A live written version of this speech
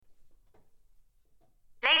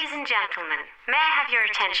Ladies and gentlemen, may I have your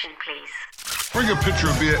attention, please? Bring a pitcher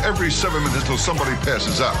of beer every 7 minutes till somebody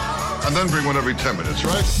passes out. And then bring one every 10 minutes,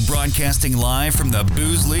 right? Broadcasting live from the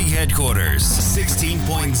Booze League headquarters.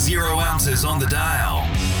 16.0 ounces on the dial.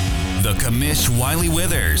 The Commish Wiley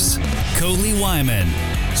Withers, Coley Wyman,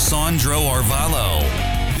 Sandro Arvalo.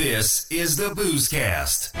 This is the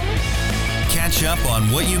Boozecast. Catch up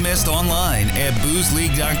on what you missed online at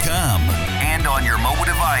boozeleague.com and on your mobile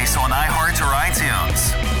device on iHeart or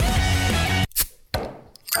iTunes.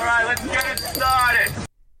 All right, let's get it started.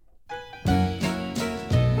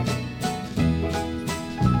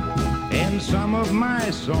 In some of my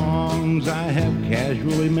songs, I have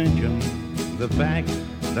casually mentioned the fact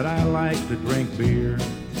that I like to drink beer.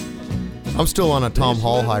 I'm still on a Tom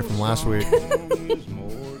Hall high from last week.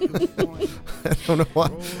 I don't know why.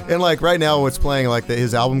 And like right now, what's playing like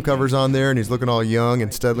his album covers on there, and he's looking all young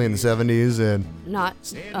and studly in the 70s, and not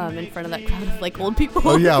in front of that crowd of like old people.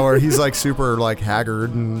 Oh yeah, where he's like super like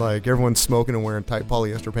haggard and like everyone's smoking and wearing tight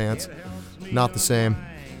polyester pants. Not the same.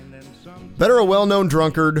 Better a well-known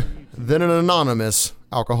drunkard than an anonymous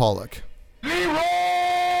alcoholic.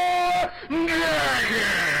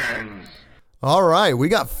 All right, we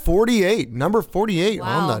got 48, number 48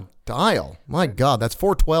 on the dial. My God, that's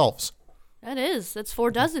 4 12s. That is. That's 4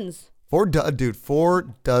 dozens. 4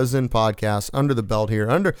 dozen podcasts under the belt here.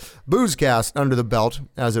 Boozecast under the belt,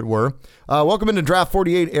 as it were. Welcome into Draft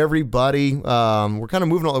 48, everybody. We're kind of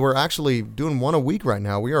moving on. We're actually doing one a week right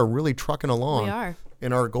now. We are really trucking along. We are.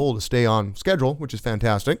 In our goal to stay on schedule, which is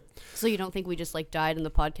fantastic. So you don't think we just like died and the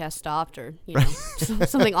podcast stopped, or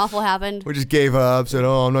something awful happened? We just gave up, said,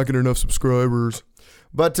 "Oh, I'm not getting enough subscribers."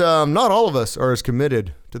 But not all of us are as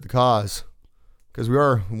committed to the cause, because we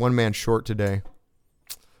are one man short today.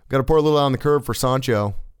 Got to pour a little out on the curb for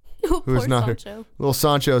Sancho, who's not Sancho. here. Little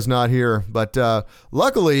Sancho's not here, but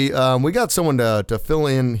luckily we got someone to fill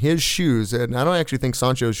in his shoes, and I don't actually think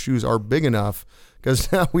Sancho's shoes are big enough,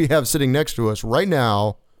 because now we have sitting next to us right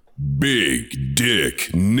now, Big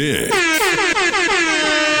Dick Nick.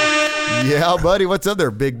 Yeah, buddy, what's up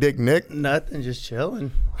there, Big Dick Nick? Nothing, just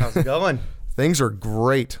chilling. How's it going? Things are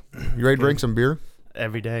great. You ready to drink some beer?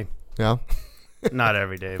 Every day. Yeah. Not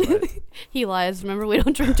every day, but He lies. Remember, we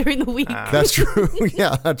don't drink during the week. That's true.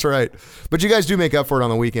 Yeah, that's right. But you guys do make up for it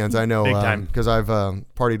on the weekends. I know, big time, because I've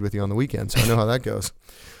partied with you on the weekends, so I know how that goes.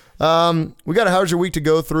 We got a How's Your Week to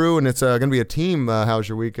go through, and it's going to be a team How's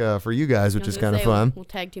Your Week for you guys, which is kind of fun. We'll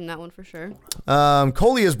tag team that one for sure.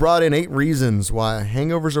 Coley has brought in 8 reasons why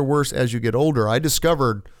hangovers are worse as you get older. I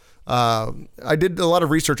discovered, I did a lot of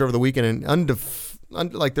research over the weekend, and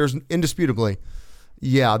there's indisputably,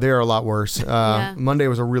 yeah, they are a lot worse. Yeah. Monday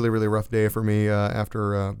was a really, really rough day for me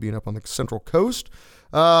after being up on the Central Coast.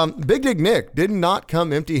 Big Dick Nick did not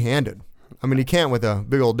come empty-handed. I mean, he can't with a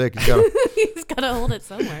big old dick. He's got to hold it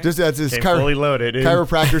somewhere. Just that's his fully loaded,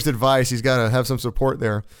 chiropractor's advice. He's got to have some support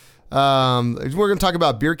there. We're going to talk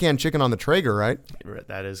about beer can chicken on the Traeger, right?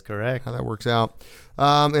 That is correct. How that works out.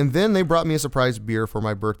 And then they brought me a surprise beer for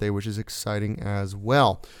my birthday, which is exciting as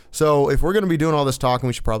well. So if we're going to be doing all this talking,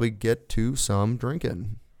 we should probably get to some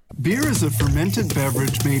drinking. Beer is a fermented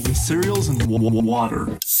beverage made with cereals and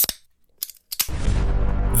water.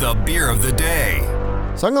 The beer of the day.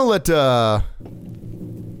 So I'm going to let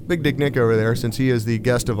Big Dick Nick over there, since he is the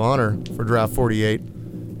guest of honor for Draft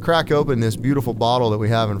 48, crack open this beautiful bottle that we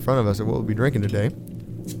have in front of us of what we'll be drinking today.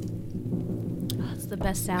 It's the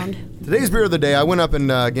best sound. Today's beer of the day, I went up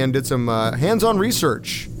and again did some hands-on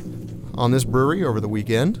research on this brewery over the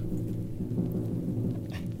weekend.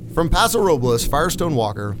 From Paso Robles, Firestone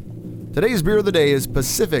Walker, today's beer of the day is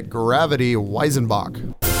Pacific Gravity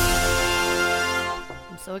Weizenbach.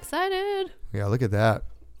 I'm so excited. Yeah, look at that.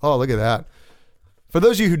 Oh, look at that. For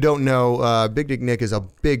those of you who don't know, Big Dick Nick is a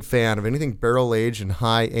big fan of anything barrel-aged and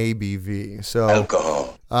high ABV. So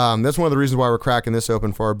Alcohol. That's one of the reasons why we're cracking this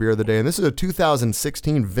open for our beer of the day. And this is a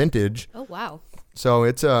 2016 vintage. Oh, wow. So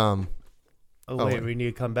it's... wait, we need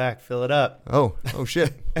to come back. Fill it up. Oh,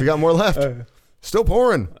 shit. We got more left. Still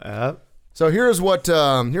pouring. So here's what, here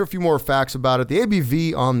are a few more facts about it. The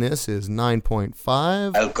ABV on this is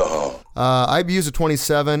 9.5. Alcohol. IBU is a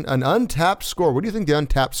 27. An untapped score. What do you think the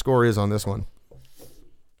untapped score is on this one?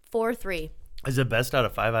 4.3. Is it best out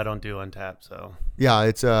of 5? I don't do Untapped, so. Yeah,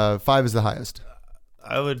 it's 5 is the highest.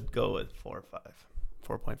 I would go with 4 or 5.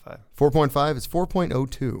 4.5. 4.5 is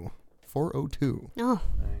 4.02. 402. Oh.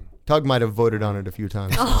 Tug might have voted on it a few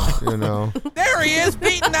times. You know. There he is,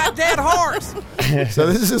 beating that dead horse. So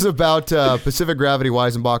this is about Pacific Gravity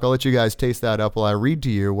Weizenbach. I'll let you guys taste that up while I read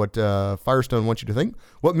to you what Firestone wants you to think,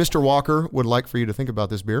 what Mr. Walker would like for you to think about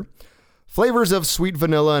this beer. Flavors of sweet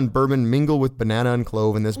vanilla and bourbon mingle with banana and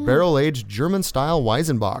clove in this barrel-aged German-style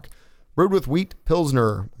Weizenbock. Brewed with wheat,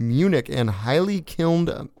 Pilsner, Munich, and highly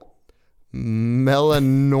kilned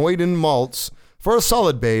melanoidin malts. For a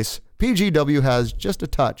solid base, PGW has just a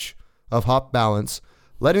touch of hop balance,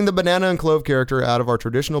 letting the banana and clove character out of our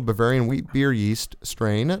traditional Bavarian wheat beer yeast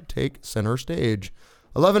strain take center stage.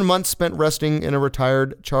 11 months spent resting in a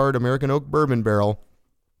retired charred American oak bourbon barrel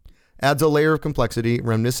adds a layer of complexity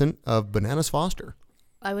reminiscent of Bananas Foster.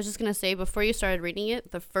 I was just going to say, before you started reading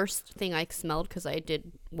it, the first thing I smelled, because I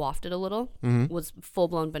did waft it a little, was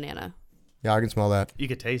full-blown banana. Yeah, I can smell that. You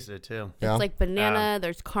could taste it too. Yeah. It's like banana,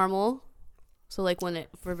 there's caramel. So like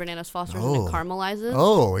for Bananas Foster, when it caramelizes.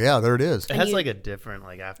 Oh, yeah, there it is. It has like a different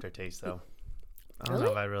aftertaste though. I don't know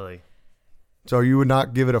if I really. So you would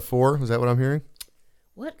not give it a 4? Is that what I'm hearing?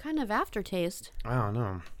 What kind of aftertaste? I don't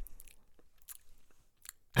know.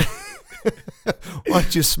 Why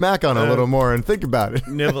don't you smack on it a little more and think about it?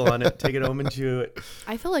 Nibble on it, take it home and chew it.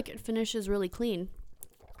 I feel like it finishes really clean.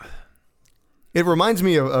 It reminds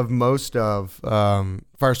me of most of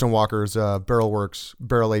Firestone Walker's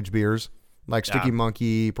barrel-aged beers, like Sticky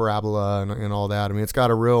Monkey, Parabola, and all that. I mean, it's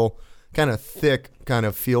got a real kind of thick kind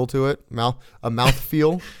of feel to it, a mouth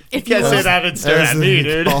feel. You can't say that and stare at me,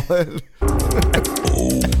 dude.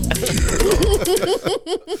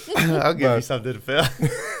 I'll give you something to feel.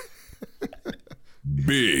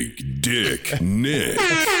 Big Dick Nick.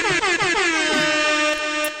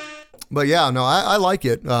 But yeah, no, I like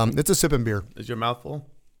it. It's a sipping beer. Is your mouth full?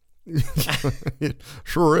 It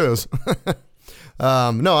sure is.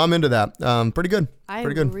 No, I'm into that. Pretty good.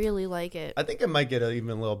 Pretty good. I really like it. I think it might get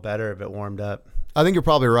even a little better if it warmed up. I think you're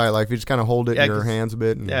probably right. Like if you just kind of hold it in your hands a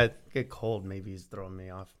bit. And it get cold. Maybe it's throwing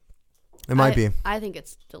me off. It might be. I think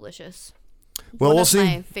it's delicious. Well, we'll see. One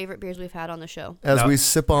of my favorite beers we've had on the show. As we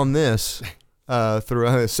sip on this,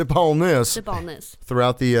 throughout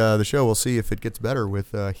the show, we'll see if it gets better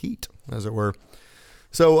with heat, as it were.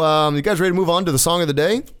 So, you guys ready to move on to the song of the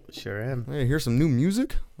day? Sure am. Hey, here's some new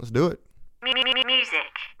music. Let's do it. Music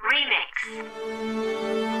remix.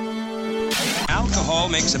 Alcohol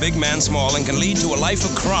makes a big man small and can lead to a life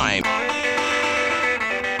of crime.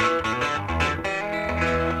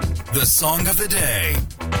 The song of the day.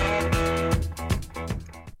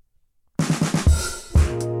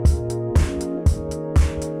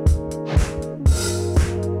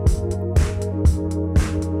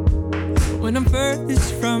 When I'm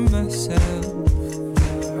furthest from myself,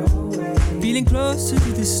 feeling closer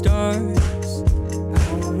to the stars,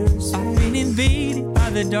 I've been invaded by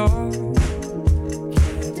the dark,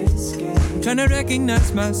 trying to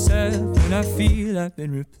recognize myself when I feel I've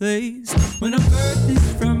been replaced. When I'm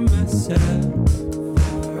furthest from myself,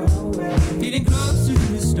 feeling closer to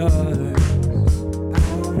the stars,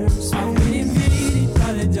 I've been invaded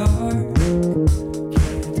by the dark,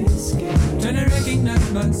 trying to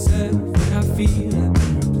recognize myself when I feel I've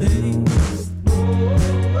been replaced. But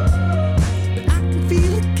I can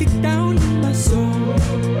feel it kick down in my soul,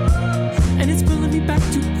 and it's pulling me back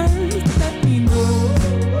to earth to let me know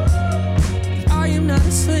I am not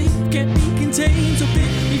a slave, can't be contained. So pick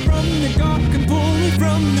me from the dark and pull me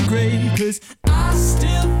from the grave, 'cause I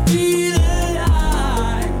still feel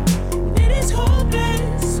alive. It is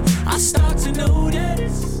hopeless, I start to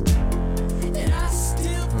notice that I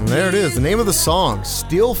still. And there it is, the name of the song,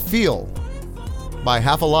 Still Feel, by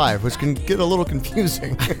Half Alive, which can get a little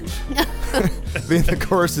confusing. Being the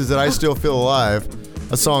chorus is that I Still Feel Alive,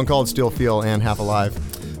 a song called Still Feel and Half Alive.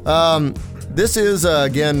 This is,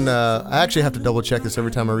 again, I actually have to double check this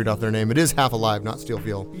every time I read off their name. It is Half Alive, not Still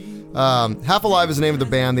Feel. Half Alive is the name of the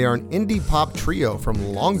band. They are an indie pop trio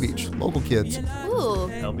from Long Beach, local kids.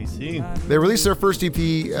 Ooh. LBC. They released their first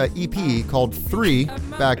EP called 3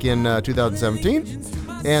 back in 2017.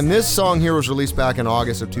 And this song here was released back in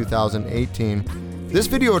August of 2018. This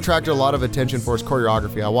video attracted a lot of attention for its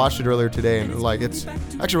choreography. I watched it earlier today, and it's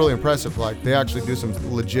actually really impressive. Like, they actually do some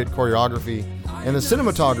legit choreography. And the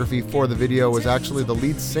cinematography for the video was actually done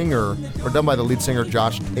by the lead singer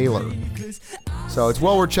Josh Taylor. So it's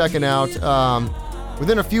well worth checking out.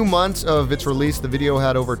 Within a few months of its release, the video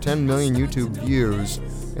had over 10 million YouTube views,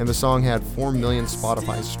 and the song had 4 million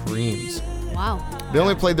Spotify streams. Wow. They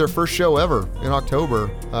only played their first show ever in October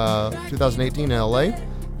 2018 in LA.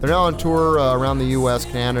 They're now on tour around the US,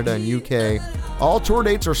 Canada, and UK. All tour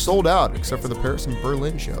dates are sold out except for the Paris and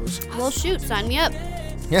Berlin shows. Well, shoot, sign me up.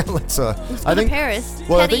 Yeah, let's go to Paris.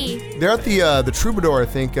 Well, I think they're at the Troubadour, I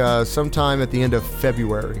think, sometime at the end of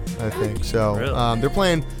February, I think. So they're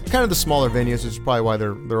playing kind of the smaller venues, which is probably why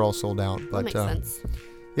they're all sold out. But, that makes sense.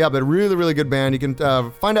 Yeah, but really, really good band. You can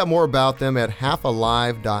find out more about them at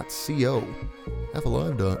halfalive.co.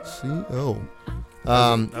 halfalive.co.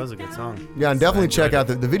 That was a good song. Yeah, and definitely check out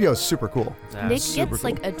the video is super cool. Yeah. Nick Super gets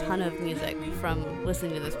cool. like a ton of music from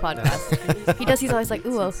listening to this podcast. He's always like,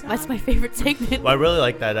 ooh, that's my favorite segment. Well, I really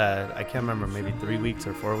like that. I can't remember, maybe 3 weeks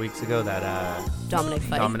or 4 weeks ago, that Dominic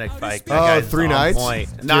Fike. That guy's 3 on nights?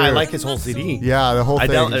 point. No, I Dude. like his whole CD. Yeah, the whole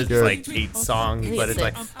thing is It's good. like 8 songs, but it's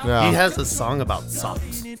like Yeah. he has a song about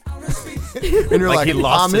socks. And you're like, he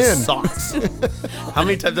lost I'm his in. socks. How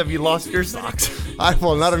many times have you lost your socks?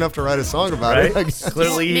 Well, not enough to write a song about it. I Right? guess.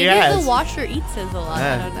 Clearly he Maybe has. the washer eats his a lot.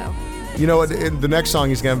 I don't know. You know what? The next song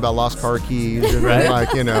he's going to have about lost car keys and Right?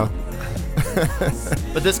 like, you know.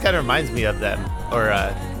 But this kind of reminds me of them, or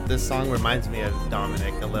this song reminds me of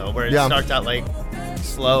Dominic a little, where it Yeah. starts out like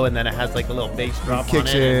slow and then it has like a little bass drop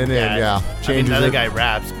Kicks on it. in and, yeah, I mean, changes the other it. guy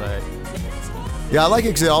raps, but Yeah, I like it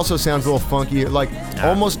because it also sounds a little funky, like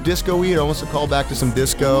almost disco-y, almost a callback to some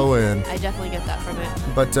disco. And I definitely get that from it.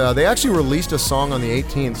 But they actually released a song on the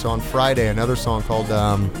 18th, so on Friday, another song called,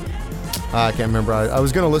 I can't remember. I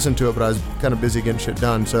was going to listen to it, but I was kind of busy getting shit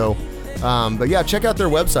done. So, but yeah, check out their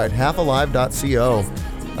website,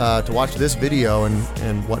 halfalive.co, to watch this video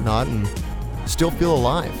and whatnot and still feel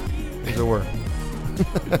alive, as it were.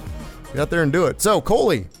 Get out there and do it. So,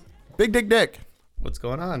 Coley, Big Dick Dick, what's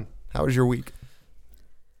going on? how was your week?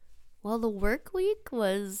 Well, the work week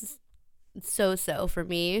was so-so for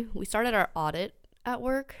me. We started our audit at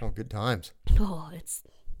work. Oh, good times. Oh, it's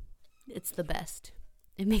the best.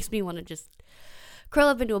 It makes me want to just curl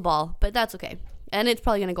up into a ball, but that's okay. And it's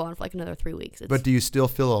probably going to go on for like another 3 weeks. But do you still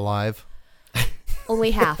feel alive?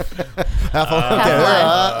 Only half. Half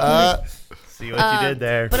alive. See what you did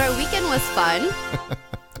there. But our weekend was fun.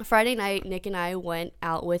 Friday night, Nick and I went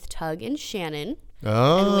out with Tug and Shannon.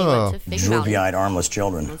 And we went to Fig Mountain. Droopy-eyed, armless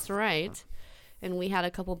children. That's right. And we had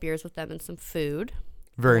a couple beers with them and some food.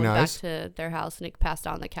 Very went nice. Back to their house. Nick passed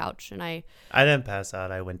out on the couch, and I didn't pass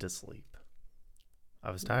out. I went to sleep. I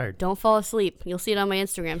was tired. don't fall asleep. You'll see it on my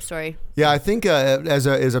Instagram story. Yeah, I think as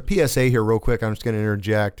a PSA here real quick, I'm just going to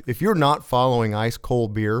interject. If you're not following Ice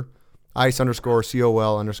Cold Beer,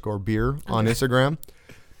 ice_COL_beer on Instagram,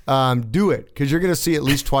 do it because you're going to see at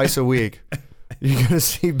least twice a week. You're going to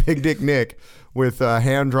see Big Dick Nick with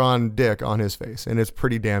hand-drawn dick on his face, and it's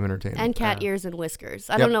pretty damn entertaining. And cat ears and whiskers.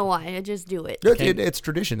 I don't know why. I just do it. It's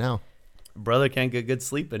tradition now. Brother can't get good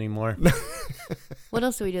sleep anymore. What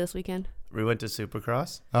else did we do this weekend? We went to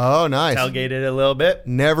Supercross. Oh, nice. Tailgated a little bit.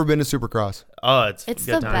 Never been to Supercross. Oh, it's It's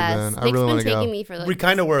good the time. best. I really Nick's wanna been go. taking me for like We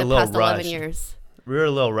kind of were a the little past 11 rushed. years. We were a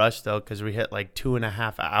little rushed though because we hit like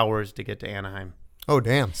 2.5 hours to get to Anaheim. Oh,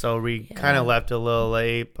 damn. So we kind of left a little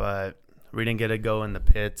late, but we didn't get to go in the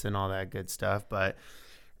pits and all that good stuff. But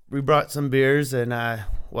we brought some beers, and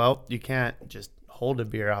well, you can't just hold a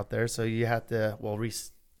beer out there, so you have to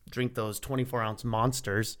drink those 24-ounce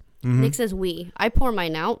monsters. Mm-hmm. Nick says we. I pour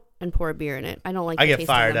mine out and pour a beer in it. I don't like. I the get taste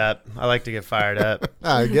of fired them. up. I like to get fired up.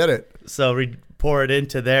 I get it. So we pour it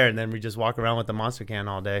into there, and then we just walk around with the monster can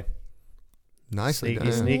all day. Nicely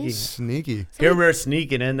Sneaky, done. Sneaky. Here we're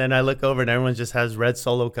sneaking, and then I look over, and everyone just has red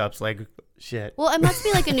Solo cups. Like, shit. Well, it must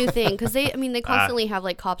be like a new thing because they constantly have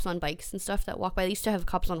like cops on bikes and stuff that walk by. They used to have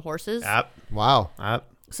cops on horses. Yep. Wow. Yep.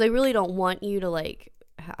 So they really don't want you to like.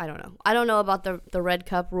 I don't know. I don't know about the red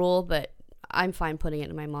cup rule, but I'm fine putting it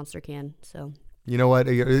in my monster can. So. You know what?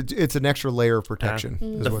 It's an extra layer of protection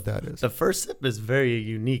is what that is. The first sip is very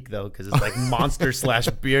unique, though, because it's like monster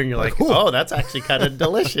 / beer, and you're like, oh, that's actually kind of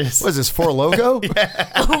delicious. What is this, Four Loko?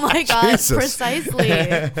 Yeah. Oh, my God. Jesus. Precisely.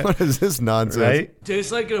 What is this nonsense? Right?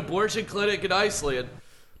 Tastes like an abortion clinic in Iceland.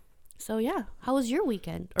 So, yeah. How was your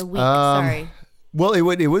weekend? Or week, sorry. Well,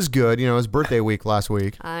 it was good. You know, it was birthday week last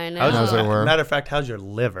week. I know. As it were. Matter of fact, how's your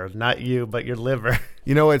liver? Not you, but your liver.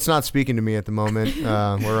 You know, it's not speaking to me at the moment.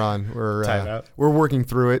 We're working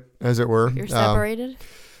through it, as it were. You're separated?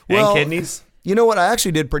 Well, and kidneys? You know what? I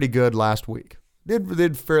actually did pretty good last week.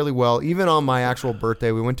 Did fairly well. Even on my actual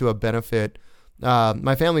birthday, we went to a benefit.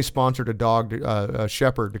 My family sponsored a dog, a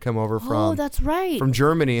shepherd, to come over from. Oh, that's right. From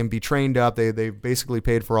Germany and be trained up. They basically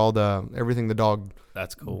paid for all everything the dog.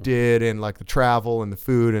 That's cool. Did, and like the travel and the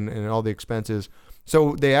food and all the expenses.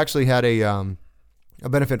 So they actually had a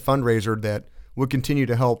benefit fundraiser that would continue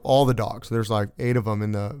to help all the dogs. There's like 8 of them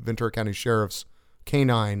in the Ventura County Sheriff's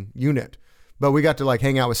canine unit. But we got to like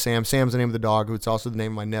hang out with Sam. Sam's the name of the dog, who's also the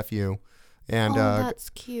name of my nephew. And that's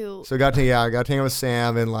cute. So I got to hang out with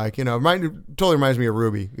Sam, and like, you know, totally reminds me of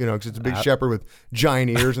Ruby, you know, because it's a big shepherd with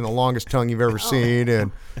giant ears and the longest tongue you've ever seen,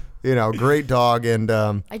 and you know, great dog. And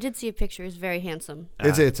I did see a picture. He's very handsome.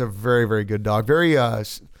 It's a very, very good dog. Very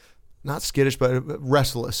not skittish, but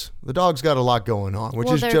restless. The dog's got a lot going on, which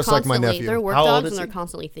is just like my nephew. They're work dogs, and they're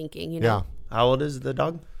constantly thinking. You know. Yeah. How old is the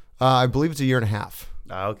dog? I believe it's a year and a half.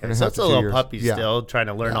 Oh, okay. And So half it's to a 2 little years. puppy Yeah. still, trying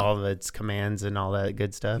to learn Yeah. all of its commands and all that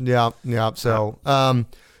good stuff. Yeah. So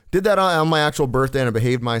did that on my actual birthday, and I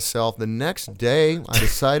behaved myself. The next day, I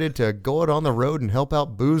decided to go out on the road and help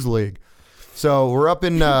out Booze League. So we're up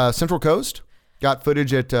in Central Coast. Got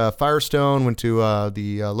footage at Firestone. Went to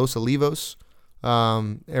the Los Olivos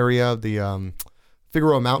area, the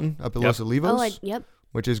Figueroa Mountain up at Los Olivos. Yep.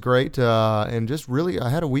 Which is great. And just really, I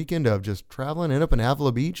had a weekend of just traveling. Ended up in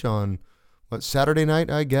Avila Beach on Saturday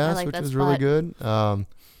night, I guess, like which that was really spot. good.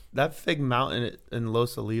 That Fig Mountain in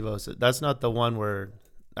Los Olivos, that's not the one where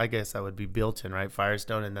I guess that would be built in, right?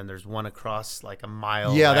 Firestone, and then there's one across like a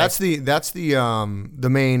mile. Yeah, away. that's the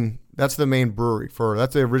main brewery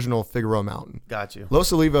that's the original Figueroa Mountain. Got you.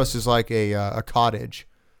 Los Olivos is like a cottage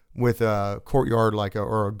with a courtyard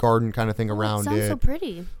or a garden kind of thing around Sounds it. so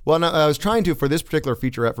pretty. Well, no, I was trying to, for this particular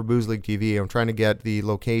featurette for Booze League TV, I'm trying to get the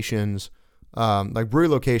locations, like brewery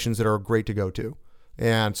locations that are great to go to.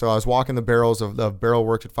 And so I was walking the barrels of the Barrel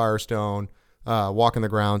Works at Firestone, walking the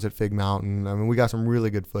grounds at Fig Mountain. I mean, we got some really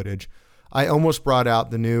good footage. I almost brought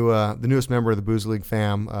out the newest member of the Booze League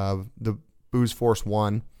fam, the Booze Force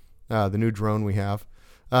One, the new drone we have.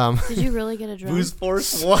 Did you really get a drone? Booze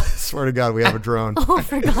Force One. Swear to God, we have a drone. Oh,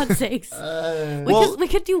 for God's sakes! We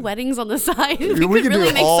could do weddings on the side. We could can really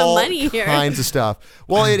do make all some money here. kinds of stuff.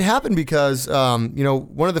 Well, it happened because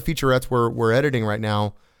one of the featurettes we're editing right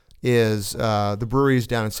now is the breweries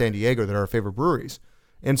down in San Diego that are our favorite breweries,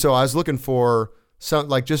 and so I was looking for some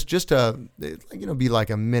like just to be like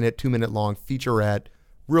a 2-minute long featurette,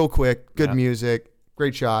 real quick, good music,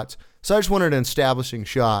 great shots. So I just wanted an establishing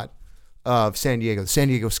shot of San Diego, the San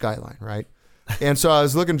Diego skyline, right? And so I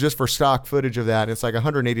was looking just for stock footage of that. And it's like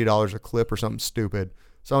 $180 a clip or something stupid.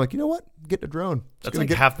 So I'm like, you know what? Get a drone. That's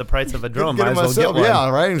like half the price of a drone. Might as well myself. get one.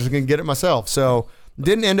 Yeah, right. I'm just gonna get it myself. So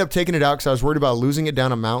didn't end up taking it out because I was worried about losing it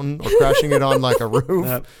down a mountain or crashing it on like a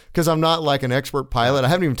roof because I'm not like an expert pilot. I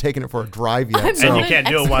haven't even taken it for a drive yet. And you can't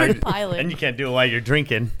do it pilot. while you're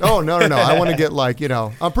drinking. Oh no! I want to get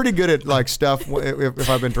I'm pretty good at like stuff if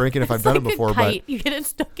I've been drinking, if I've done it before. But you get it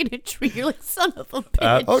stuck in a tree. You're like, son of a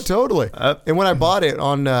bitch. Oh, totally. And when I bought it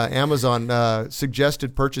on Amazon,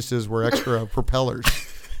 suggested purchases were extra propellers.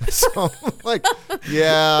 So I'm like,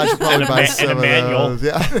 I should probably buy some and a manual. of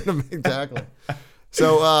those. Yeah, exactly.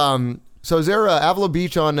 So is there Avila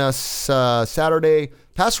Beach on Saturday?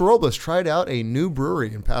 Paso Robles tried out a new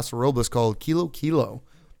brewery in Paso Robles called Kilo Kilo.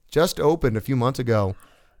 Just opened a few months ago.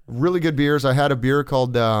 Really good beers. I had a beer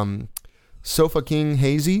called Sofa King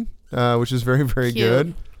Hazy, which is very, very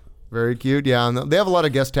good. Very cute. Yeah, and they have a lot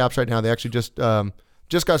of guest taps right now. They actually just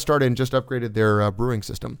got started and just upgraded their brewing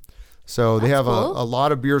system. So they have cool. a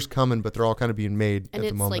lot of beers coming, but they're all kind of being made And at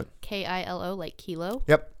the moment. it's like Kilo, like kilo?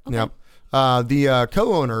 Yep. Okay. Yep. The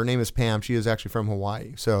co-owner, her name is Pam. She is actually from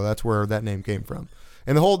Hawaii, so that's where that name came from.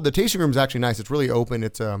 And the tasting room is actually nice. It's really open.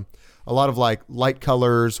 It's a lot of like light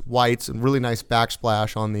colors, whites, and really nice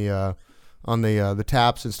backsplash on the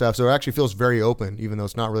taps and stuff. So it actually feels very open, even though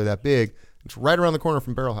it's not really that big. It's right around the corner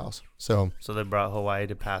from Barrel House. So they brought Hawaii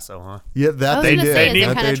to Paso, huh? Yeah, that I was they gonna did. say, is it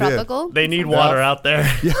That kind of they did. tropical? They need water out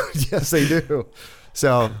there. Yeah, yes, they do.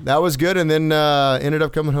 So that was good, and then ended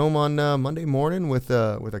up coming home on Monday morning with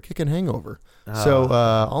a kicking hangover. So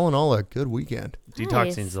all in all, a good weekend.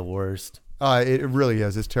 Detoxing's the worst. It really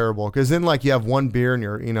is. It's terrible because then like you have one beer and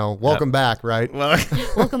you're welcome back, right?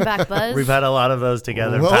 Welcome back, Buzz. We've had a lot of those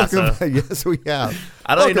together. in Welcome Paso. back. Yes, we have.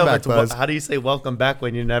 I don't even know Welcome back, Buzz. how do you say welcome back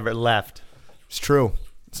when you never left? It's true.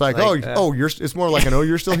 It's like it's more like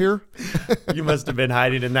you're still here. You must have been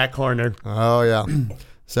hiding in that corner. Oh yeah.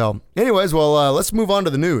 So, anyways, let's move on to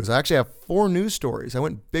the news. I actually have 4 news stories. I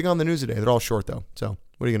went big on the news today. They're all short though. So,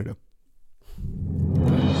 what are you gonna do?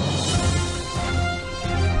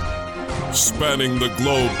 Spanning the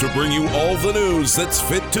globe to bring you all the news that's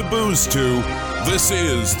fit to booze to, this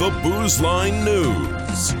is the Booze Line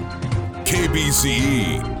News.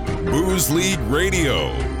 KBCE, Booze League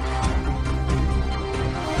Radio.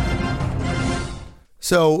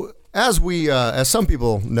 So, as some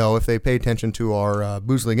people know, if they pay attention to our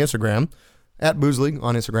Booze League Instagram, at Booze League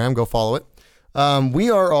on Instagram, go follow it. We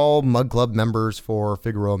are all Mug Club members for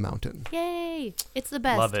Figueroa Mountain. Yay! It's the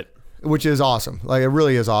best. Love it. Which is awesome. Like, it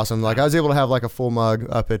really is awesome. Like, I was able to have like a full mug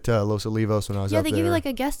up at Los Olivos when I was up there. Yeah, they give you like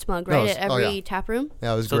a guest mug, right, at every tap room?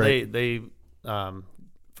 Yeah, it was so great. they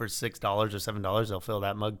for $6 or $7, they'll fill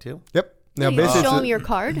that mug too? Yep. Now, You basically, show them your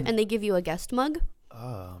card, and they give you a guest mug.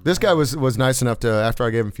 This guy was nice enough to, after I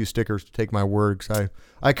gave him a few stickers, to take my word. Cause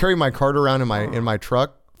I carry my card around in my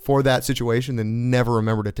truck for that situation and never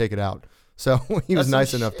remember to take it out. So he was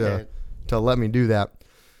nice enough to let me do that.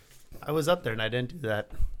 I was up there and I didn't do that.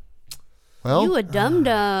 Well, you a dum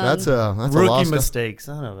dum. That's a rookie loss. mistake,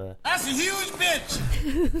 son of a. That's a huge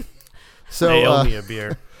bitch. So they owe me a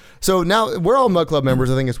beer. So now we're all Mug Club members.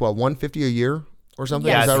 I think it's what, $150 a year or something.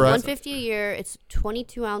 Yes, Is that right? $150 a year. It's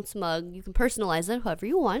 22-ounce mug. You can personalize it however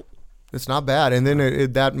you want. It's not bad, and then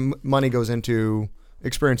that money goes into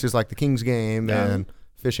experiences like the Kings game and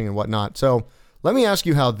fishing and whatnot. So let me ask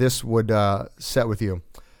you how this would set with you.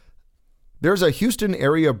 There's a Houston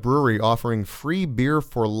area brewery offering free beer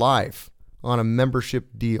for life on a membership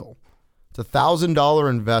deal. It's a $1,000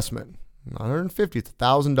 investment. Not $150, it's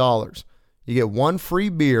 $1,000. You get one free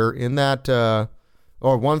beer in that,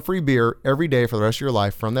 or one free beer every day for the rest of your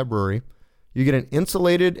life from that brewery. You get an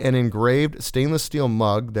insulated and engraved stainless steel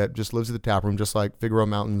mug that just lives at the tap room, just like Figueroa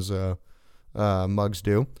Mountain's mugs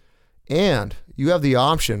do. And you have the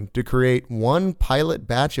option to create one pilot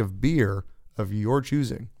batch of beer of your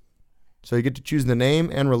choosing. So you get to choose the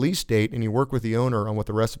name and release date, and you work with the owner on what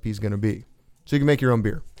the recipe is going to be. So you can make your own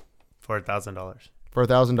beer. For $1,000. For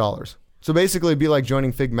 $1,000. So basically, it'd be like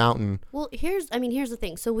joining Fig Mountain. Well, here's the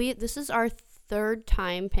thing. So this is our third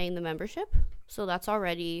time paying the membership. So that's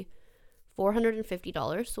already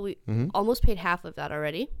 $450. So we almost paid half of that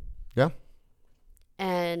already. Yeah.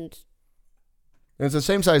 And it's the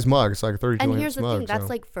same size mug. It's like a 32 and ounce here's the mug. thing. That's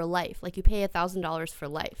like for life. Like you pay $1,000 for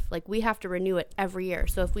life. Like we have to renew it every year.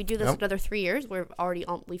 So if we do this another 3 years, we've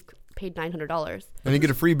paid $900. And you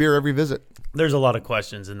get a free beer every visit. There's a lot of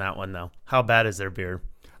questions in that one, though. How bad is their beer?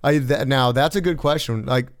 Now, that's a good question.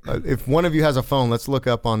 Like, if one of you has a phone, let's look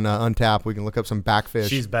up on Untappd. We can look up some Backfish.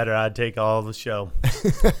 She's better. I'd take all the show.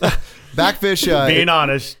 Backfish. Being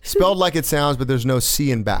honest. Spelled like it sounds, but there's no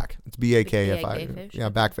C in back. It's B-A-K. Fish. Yeah,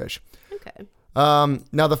 Backfish. Okay.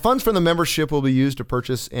 Now, the funds from the membership will be used to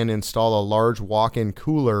purchase and install a large walk-in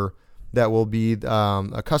cooler that will be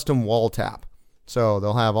a custom wall tap. So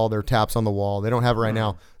they'll have all their taps on the wall. They don't have it right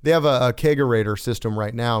now. They have a kegerator system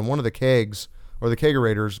right now, and one of the kegs or the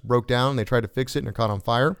kegerators broke down. And they tried to fix it, and it caught on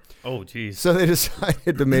fire. Oh, geez. So they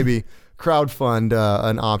decided to maybe crowdfund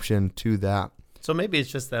an option to that. So maybe it's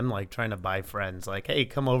just them like trying to buy friends. Like, hey,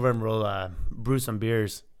 come over and we'll brew some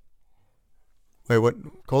beers. Wait, what?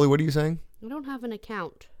 Coley, what are you saying? I don't have an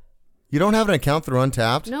account. You don't have an account through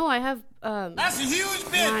Untappd? No, I have. That's a huge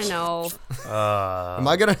bitch. I know. Am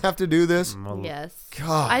I going to have to do this? Yes.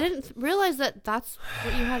 God. I didn't realize that's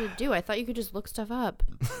what you had to do. I thought you could just look stuff up.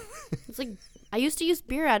 It's like, I used to use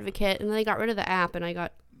Beer Advocate, and then they got rid of the app, and I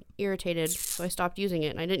got irritated, so I stopped using it,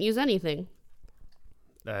 and I didn't use anything.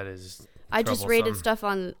 That is I just rated stuff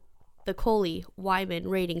on the Coley Wyman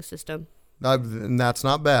rating system. And that's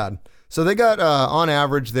not bad. So they got, on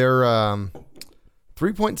average, their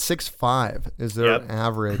 3.65 is their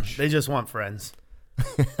average. They just want friends.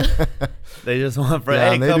 They just want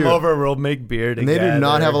friends. Yeah, hey, come over, we'll make beer together. And they do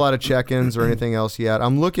not have a lot of check-ins or anything else yet.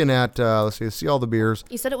 I'm looking at, let's see all the beers.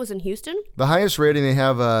 You said it was in Houston? The highest rating they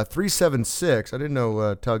have, 376. I didn't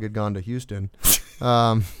know Tug had gone to Houston.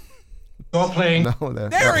 Go playing. No,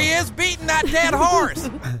 there he is, beating that dead horse.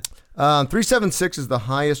 376 is the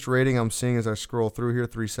highest rating I'm seeing as I scroll through here.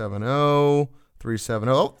 370,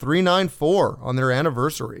 394 on their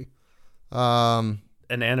anniversary.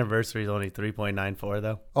 An anniversary is only 3.94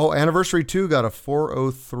 though. Oh, anniversary 2 got a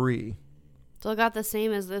 403. Still got the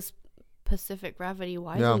same as this Pacific Gravity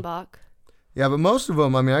Weizenbach. Yeah, but most of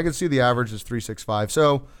them, I mean, I can see the average is 365.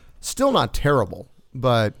 So still not terrible,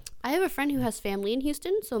 but I have a friend who has family in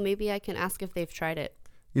Houston, so maybe I can ask if they've tried it.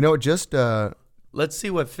 You know, just let's see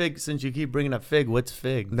what Fig, since you keep bringing up Fig, what's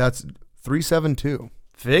Fig? That's 372.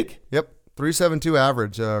 Fig? Yep, 372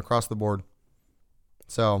 average across the board.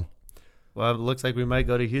 So, well, it looks like we might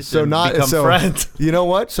go to Houston and become friends. You know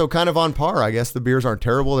what? So kind of on par. I guess the beers aren't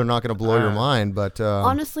terrible. They're not going to blow your mind, but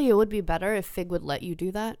honestly, it would be better if Fig would let you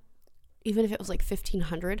do that, even if it was like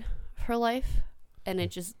 $1,500 for life. And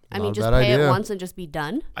it just, just pay it once and just be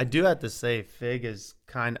done. I do have to say, Fig is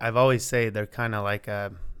I've always say they're kind of like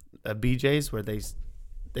a BJ's where they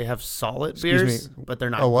have solid beers, but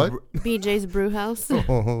they're not. Oh, what? BJ's Brew House.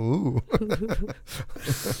 Oh.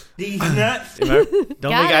 These nuts. Don't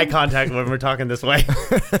make eye contact when we're talking this way.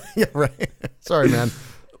 Yeah, right. Sorry, man.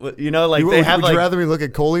 You know, like they have. Would you rather me look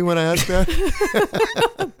at Coley when I ask that?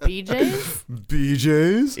 BJ's.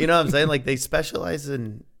 BJ's. You know what I'm saying? Like they specialize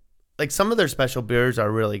in. Like some of their special beers are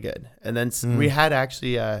really good, and then we had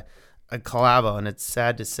actually a collabo, and it's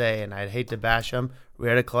sad to say, and I'd hate to bash them. We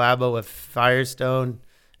had a collabo with Firestone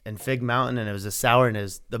and Fig Mountain, and it was a sour, and it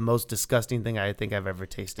was the most disgusting thing I think I've ever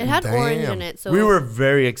tasted. It had orange in it, so we were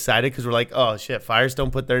very excited because we're like, oh shit, Firestone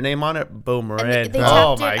put their name on it. Boom, we're in.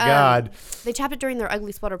 Oh my god! They tapped it during their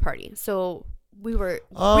ugly sweater party, so we were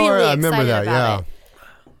really excited I remember that. about it.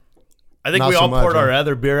 I think not we so all much, poured huh? our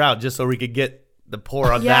other beer out just so we could get the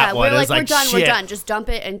pour on Yeah, that one. we're It like, was we're done, shit. we're done. Just dump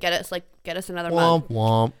it and get us another mug. Womp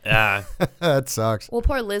womp. Yeah. That sucks. Well,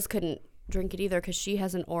 poor Liz couldn't drink it either because she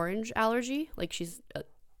has an orange allergy. Like she's a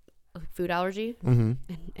food allergy, and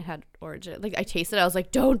it had orange. Like I tasted it, I was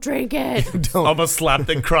like, "Don't drink it." Don't. Almost slapped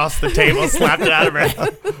it across the table, slapped it out of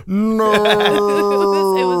her.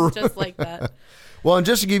 No. It was just like that. Well, and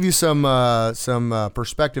just to give you some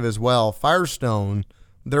perspective as well, Firestone,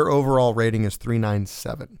 their overall rating is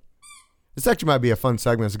 3.97. This actually might be a fun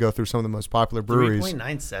segment to go through some of the most popular breweries.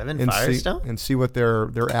 3.97 and Firestone? and see what their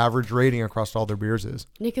average rating across all their beers is.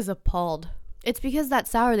 Nick is appalled. It's because that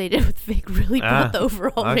sour they did with Fig really brought the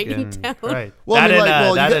overall rating down. Right. Well, That, I mean, and,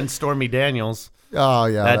 you got- and Stormy Daniels. Oh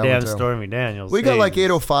yeah, That one damn too. Stormy Daniels. We got like Jeez.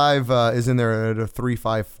 805 is in there at a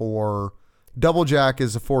 3.54. Double Jack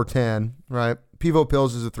is a 4.10, right? Pivo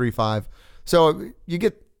Pils is a 3.5. So you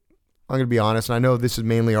get, I'm going to be honest, and I know this is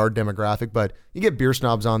mainly our demographic, but you get beer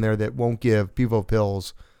snobs on there that won't give Pivo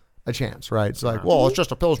Pils a chance, right? It's like, well, it's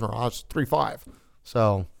just a Pilsner. Oh, it's 3.5.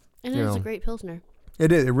 So, And it is a great Pilsner.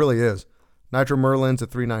 It is. It really is. Nitro Merlin's a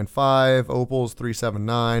 3.95. Opal's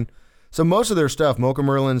 3.79. So most of their stuff, Mocha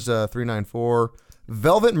Merlin's 3.94.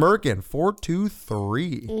 Velvet Merkin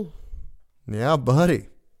 4.23. Yeah, buddy.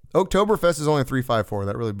 Oktoberfest is only 3.54.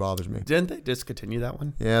 That really bothers me. Didn't they discontinue that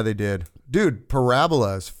one? Yeah, they did. Dude,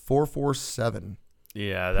 Parabola is 4.47.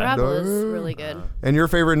 Yeah, Parabola is really good. And your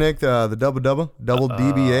favorite, Nick, the double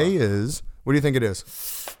DBA is, what do you think it is?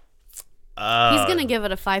 He's going to give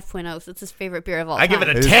it a 5.0, so it's his favorite beer of all I time. give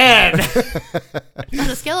it a 10. On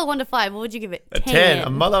a scale of 1 to 5, what would you give it? A 10. A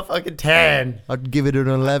motherfucking 10. I'd give it an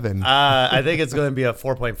 11. I think it's going to be a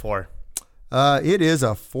 4.4. It is a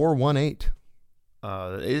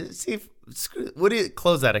 4.18. See, what do you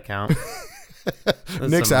close that account?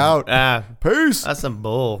 Nick's out. Peace. That's some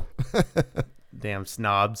bull. Damn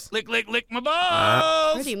snobs. Lick my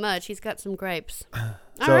balls. Pretty much. He's got some gripes.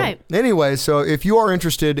 All So, right. Anyway, so if you are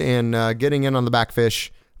interested in getting in on the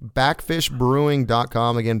Backfish,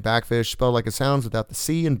 backfishbrewing.com. Again, Backfish spelled like it sounds without the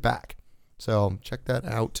C and back. So check that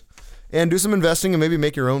out. And do some investing and maybe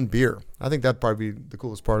make your own beer. I think that'd probably be the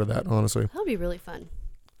coolest part of that, honestly. That would be really fun.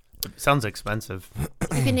 Sounds expensive.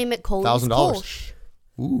 You can name it Kolsch. $1,000.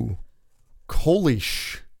 Ooh.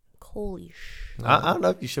 Kolsch. Kolsch. I don't know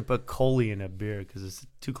if you should put Coley in a beer because it's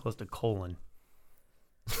too close to colon.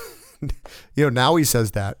 You know, now he says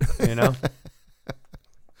that. You know?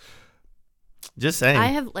 Just saying.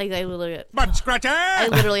 I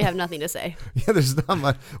literally have nothing to say. Yeah, there's not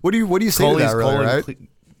much. What do you say to that, really, right?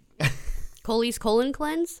 Coley's colon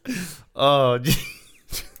cleanse? Oh,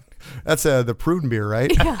 that's the prune beer,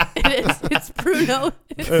 right? Yeah, it is. It's Pruno.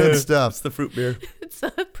 Good stuff. It's the fruit beer. It's a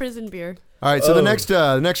prison beer. All right, so the next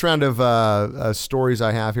round of stories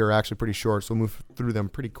I have here are actually pretty short, so we'll move through them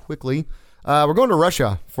pretty quickly. We're going to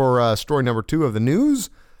Russia for story number 2 of the news.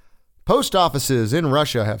 Post offices in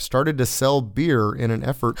Russia have started to sell beer in an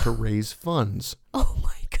effort to raise funds. Oh my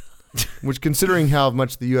god! Which, considering how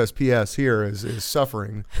much the USPS here is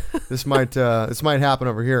suffering, this might happen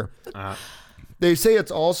over here. They say it's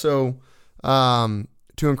also to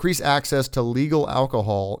increase access to legal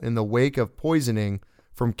alcohol in the wake of poisoning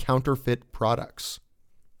from counterfeit products.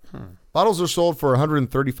 Bottles are sold for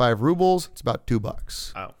 135 rubles. It's about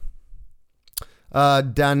 $2. Oh.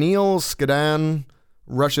 Daniil Skadan,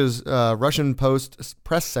 Russia's Russian Post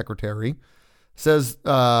press secretary, says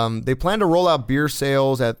they plan to roll out beer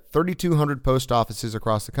sales at 3,200 post offices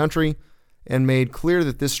across the country, and made clear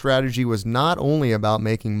that this strategy was not only about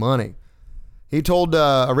making money. He told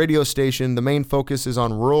a radio station the main focus is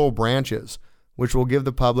on rural branches, which will give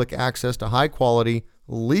the public access to high-quality,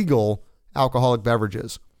 legal alcoholic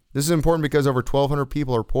beverages. This is important because over 1,200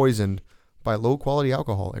 people are poisoned by low-quality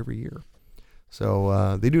alcohol every year.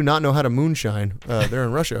 So they do not know how to moonshine there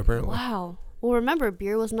in Russia, apparently. Wow. Well, remember,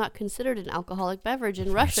 beer was not considered an alcoholic beverage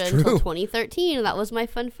in Russia until 2013. And that was my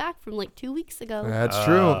fun fact from like 2 weeks ago. That's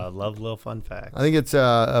true. Love little fun facts. I think it's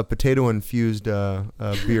a potato-infused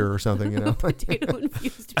beer or something, you know.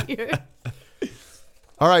 Potato-infused beer.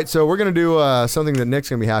 All right, so we're going to do something that Nick's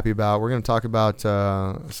going to be happy about. We're going to talk about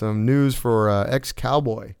some news for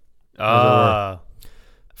ex-Cowboy.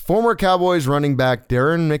 Former Cowboys running back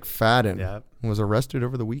Darren McFadden was arrested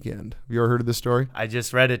over the weekend. Have you ever heard of this story? I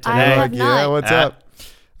just read it today. I have not. Yeah, what's up?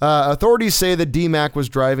 Authorities say that D-Mac was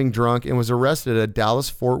driving drunk and was arrested at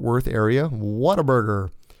Dallas-Fort Worth area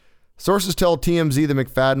Whataburger. Sources tell TMZ that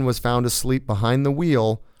McFadden was found asleep behind the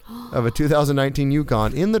wheel of a 2019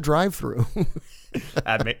 Yukon in the drive-thru.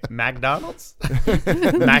 At McDonald's?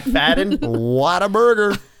 McFadden?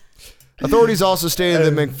 Whataburger. Authorities also stated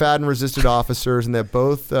that McFadden resisted officers and that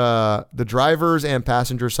both the driver's and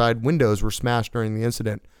passenger side windows were smashed during the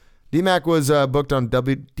incident. DMAC was booked on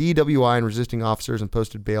DWI and resisting officers and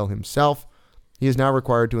posted bail himself. He is now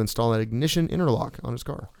required to install an ignition interlock on his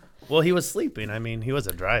car. Well, he was sleeping. I mean, he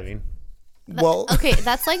wasn't driving. Well, okay,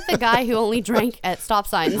 that's like the guy who only drank at stop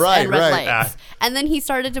signs and red lights. And then he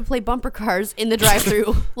started to play bumper cars in the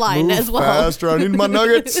drive-thru line Move as well. faster, I need my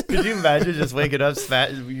nuggets. Could you imagine just waking up,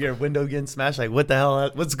 your window getting smashed? Like, what the hell?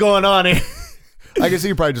 What's going on here? I guess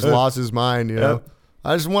he probably just lost his mind, you know.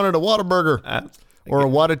 I just wanted a Whataburger or a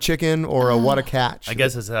Whata chicken or a Whata catch. I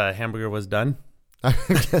guess his hamburger was done. I'm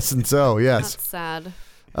guessing so, yes. That's sad.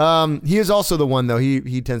 He is also the one, though.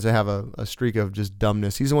 He tends to have a streak of just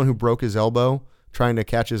dumbness. He's the one who broke his elbow trying to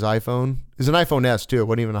catch his iPhone. It's an iPhone S, too. It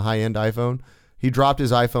wasn't even a high-end iPhone. He dropped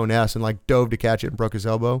his iPhone S and, like, dove to catch it and broke his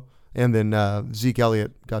elbow. And then Zeke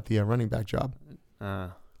Elliott got the running back job.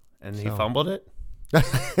 And he fumbled it?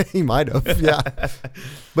 He might have, yeah.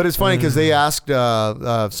 But it's funny because they asked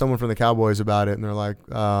someone from the Cowboys about it, and they're like,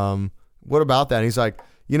 what about that? And he's like,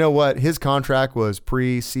 you know what? His contract was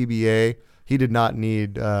pre-CBA. He did not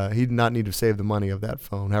need to save the money of that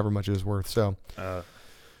phone, however much it was worth. So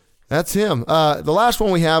that's him. The last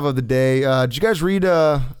one we have of the day. Did you guys read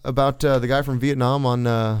about the guy from Vietnam on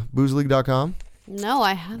boozeleague.com? No,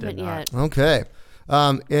 I haven't yet. Okay.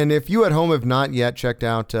 And if you at home have not yet checked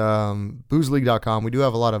out boozeleague.com, we do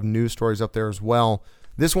have a lot of news stories up there as well.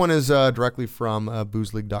 This one is directly from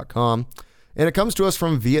boozeleague.com, and it comes to us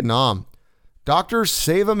from Vietnam. Doctors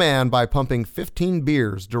save a man by pumping 15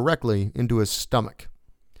 beers directly into his stomach.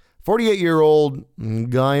 48-year-old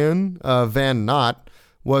Nguyen Van Nott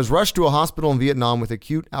was rushed to a hospital in Vietnam with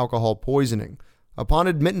acute alcohol poisoning. Upon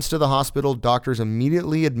admittance to the hospital, doctors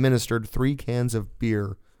immediately administered 3 cans of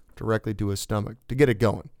beer directly to his stomach to get it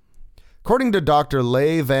going. According to Dr.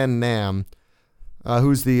 Lê Van Nam,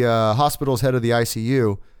 who's the hospital's head of the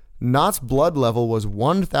ICU, Nott's blood level was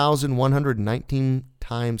 1,119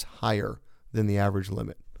 times higher than the average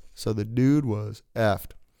limit. So the dude was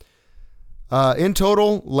effed. In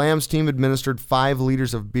total, Lamb's team administered 5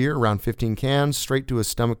 liters of beer, around 15 cans, straight to his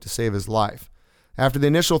stomach to save his life. After the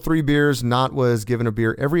initial 3 beers, Nott was given a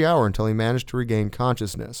beer every hour until he managed to regain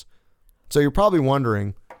consciousness. So you're probably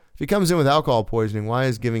wondering, if he comes in with alcohol poisoning, why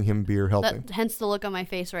is giving him beer helping? Hence the look on my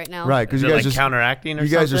face right now. Right, because you guys like counteracting or you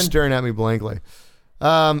something? guys are staring at me blankly.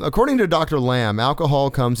 According to Dr. Lamb,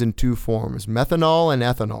 alcohol comes in 2 forms, methanol and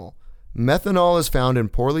ethanol. Methanol is found in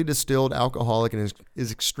poorly distilled alcoholic and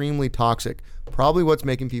is extremely toxic. Probably what's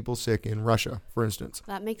making people sick in Russia, for instance.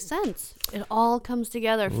 That makes sense. It all comes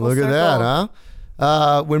together. Full Look circle. at that,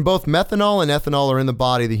 huh? When both methanol and ethanol are in the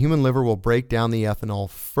body, the human liver will break down the ethanol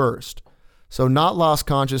first. So Nott lost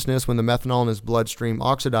consciousness when the methanol in his bloodstream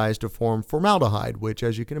oxidized to form formaldehyde, which,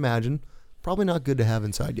 as you can imagine, probably not good to have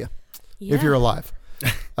inside you if you're alive.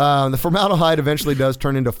 The formaldehyde eventually does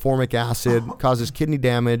turn into formic acid, causes kidney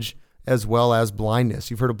damage, as well as blindness.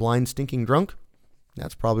 You've heard of blind, stinking drunk?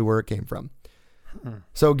 That's probably where it came from.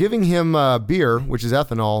 So giving him beer, which is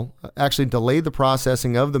ethanol, actually delayed the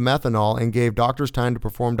processing of the methanol and gave doctors time to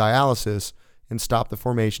perform dialysis and stop the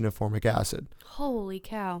formation of formic acid. Holy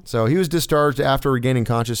cow. So he was discharged after regaining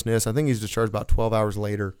consciousness. I think he's discharged about 12 hours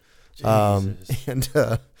later. And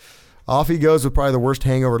off he goes with probably the worst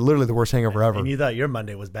hangover, literally the worst hangover ever. And you thought your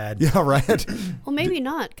Monday was bad. Yeah, right? Well, maybe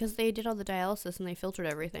not, because they did all the dialysis and they filtered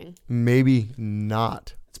everything. Maybe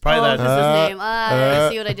not. It's probably that's his name. You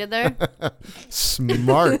see what I did there?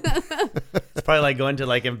 Smart. It's probably like going to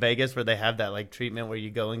like in Vegas where they have that like treatment where you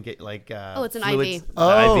go and get like it's an fluids, IV.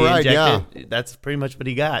 Oh, IV right, injected. yeah. That's pretty much what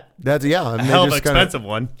he got. That's a hell of an expensive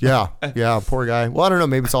one. Yeah, poor guy. Well, I don't know.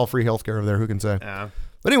 Maybe it's all free healthcare over there. Who can say? Yeah.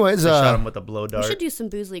 But anyways, they shot him with a blow dart. We should do some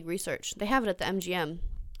Booze League research. They have it at the MGM.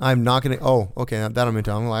 I'm not gonna. Oh, okay. That I'm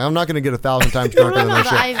into. I'm not gonna get 1,000 times drunker than that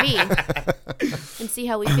shit. IV and see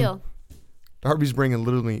how we feel. Darby's bringing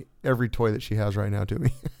literally every toy that she has right now to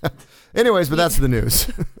me. Anyways, but that's the news.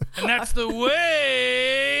 And that's the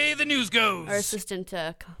way the news goes. Our assistant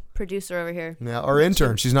producer over here. Yeah, our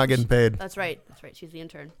intern. She's not getting paid. That's right. She's the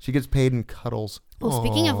intern. She gets paid in cuddles. Well,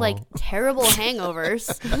 speaking of like terrible hangovers,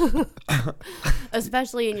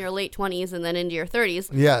 especially in your late 20s and then into your 30s.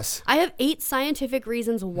 Yes. I have 8 scientific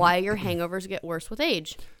reasons why your hangovers get worse with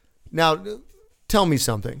age. Now, tell me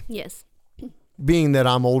something. Yes. Being that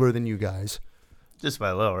I'm older than you guys. Just by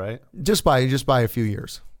a little, right? Just by a few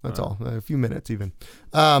years. That's all. A few minutes even.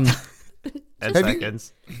 10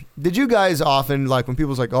 seconds. Did you guys often, like when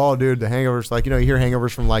people's like, oh, dude, the hangovers, like, you hear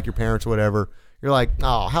hangovers from like your parents or whatever. You're like,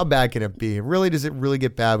 oh, how bad can it be? Really? Does it really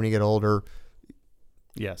get bad when you get older?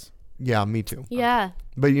 Yes. Yeah, me too. Yeah.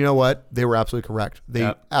 But you know what? They were absolutely correct. They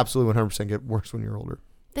Yep. absolutely 100% get worse when you're older.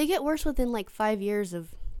 They get worse within like 5 years of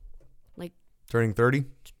like Turning 30?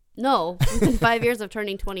 no, within 5 years of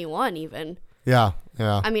turning 21 even. Yeah,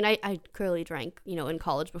 yeah. I mean, I clearly drank, in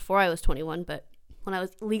college before I was 21, but when I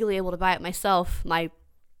was legally able to buy it myself, my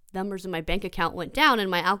numbers in my bank account went down and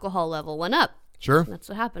my alcohol level went up. Sure. And that's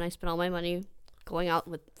what happened. I spent all my money going out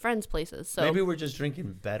with friends' places. So Maybe we're just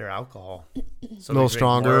drinking better alcohol. So A little we drink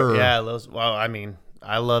stronger, more- or- Yeah, well, I mean,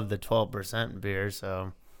 I love the 12% beer,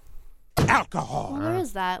 so. Well, there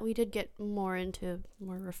is that. We did get more into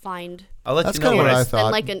more refined. I'll let That's you know kinda when what I Than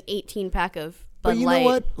thought. like an 18 pack of Bud But you Light. know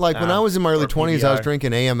what? Like when I was in my early or 20s, I was PBR.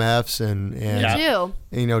 drinking AMFs and Me too.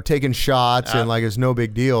 you know, taking shots and like it's no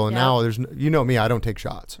big deal. And Yeah. now there's, you know me, I don't take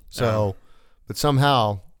shots. So, but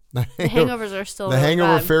somehow The hangovers are still the really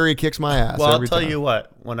hangover bad. fairy kicks my ass. Well, I'll every tell time. you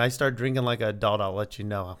what. When I start drinking like an adult, I'll let you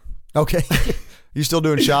know. Okay. You still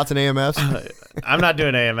doing shots and AMFs? I'm not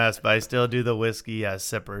doing AMS, but I still do the whiskey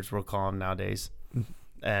sippers, we'll call them nowadays.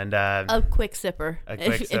 And A quick sipper, a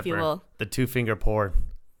quick if you sipper. will. The 2-finger pour.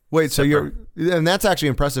 Wait, so Sipper. and that's actually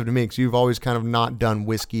impressive to me because you've always kind of not done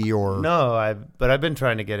whiskey or. No, but I've been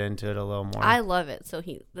trying to get into it a little more. I love it. So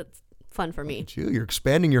that's fun for me. You're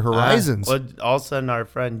expanding your horizons. Well, all of a sudden, our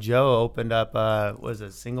friend Joe opened up, was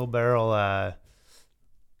it single barrel?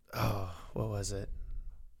 What was it?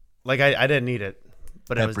 Like, I didn't need it,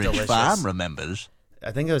 but it was Pepperidge delicious. Farm remembers.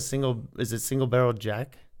 I think it was is it single barrel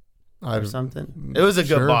Jack I- or something? It was a good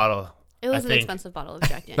sure. bottle. It was I an think. expensive bottle of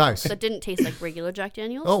Jack Daniels. Nice. That didn't taste like regular Jack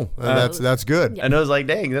Daniels. Oh, that's good. Yeah. And I was like,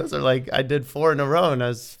 dang, those are like, I did 4 in a row and I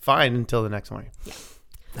was fine until the next morning.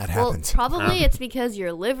 That Well, happens. probably it's because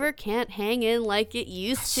your liver can't hang in like it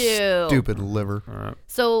used to. Stupid liver.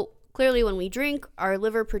 So clearly when we drink, our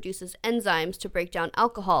liver produces enzymes to break down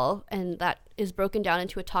alcohol, and that is broken down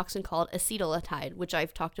into a toxin called acetylitide, which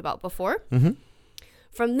I've talked about before. Mm-hmm.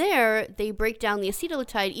 From there, they break down the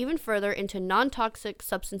acetylitide even further into non-toxic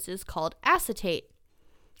substances called acetate.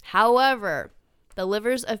 However, the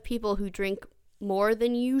livers of people who drink more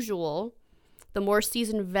than usual, the more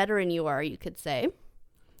seasoned veteran you are, you could say.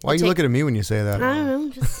 Why are you looking at me when you say that? I don't know,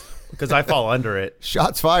 just... Because I fall under it.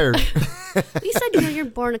 Shots fired. You said you're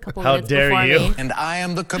born a couple How minutes dare before you. me. And I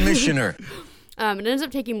am the commissioner. It ends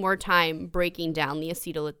up taking more time breaking down the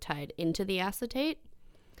acetylitide into the acetate.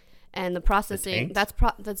 And the processing, that's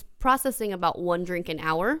processing about 1 drink an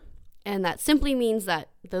hour. And that simply means that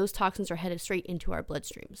those toxins are headed straight into our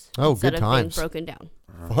bloodstreams. Oh, instead good of being times. broken down.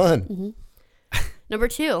 Fun. Number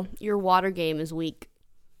 2, your water game is weak.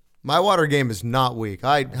 My water game is not weak.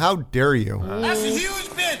 How dare you? That's a huge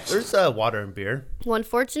bitch. There's water and beer. Well,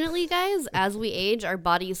 unfortunately, guys, as we age, our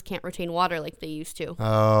bodies can't retain water like they used to.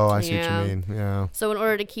 Oh, I see Yeah. what you mean. Yeah. So in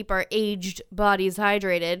order to keep our aged bodies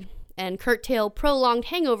hydrated and curtail prolonged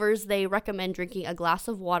hangovers, they recommend drinking a glass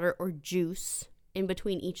of water or juice in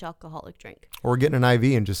between each alcoholic drink. Or getting an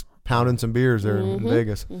IV and just pounding some beers there in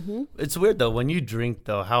Vegas. It's weird, though. When you drink,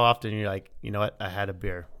 though, how often you're like, you know what? I had a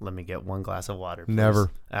beer. Let me get 1 glass of water. Please.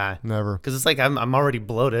 Never. Never. Never. Because it's like I'm already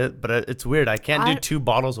bloated, but it's weird. I can't do 2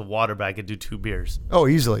 bottles of water, but I could do 2 beers. Oh,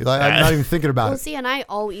 easily. Like, I'm not even thinking about Well, it. see, and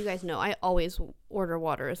you guys know, I always order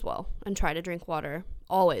water as well and try to drink water.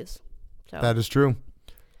 Always. So. That is true.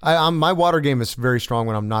 My water game is very strong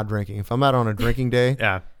when I'm not drinking. If I'm out on a drinking day,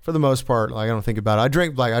 Yeah. for the most part, like I don't think about it. I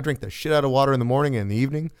drink the shit out of water in the morning and in the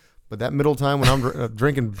evening, but that middle time when I'm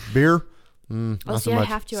drinking beer, not so I much.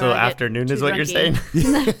 have to. So or I get afternoon too is what you're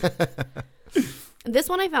drunky. saying? This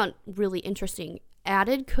one I found really interesting.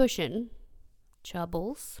 Added cushion,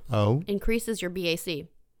 chubbles, increases your BAC.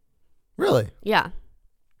 Really? Yeah.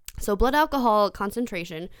 So blood alcohol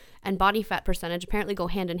concentration and body fat percentage apparently go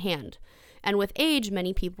hand in hand. And with age,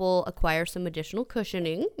 many people acquire some additional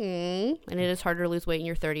cushioning. And it is harder to lose weight in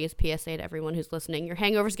your 30s. PSA to everyone who's listening. Your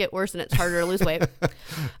hangovers get worse and it's harder to lose weight.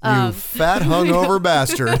 You fat hungover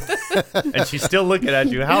bastard. And she's still looking at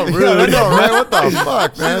you. How rude. Yeah, I know, right? What the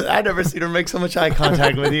fuck, man? I never seen her make so much eye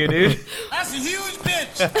contact with you, dude. That's a huge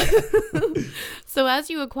bitch. So as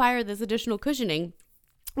you acquire this additional cushioning,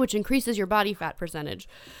 which increases your body fat percentage,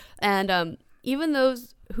 and even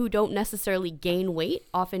those who don't necessarily gain weight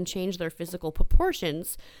often change their physical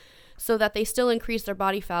proportions so that they still increase their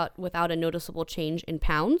body fat without a noticeable change in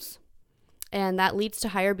pounds. And that leads to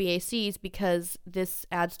higher BACs because this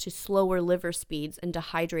adds to slower liver speeds and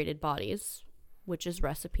dehydrated bodies, which is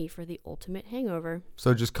recipe for the ultimate hangover.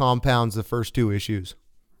 So it just compounds the first 2 issues,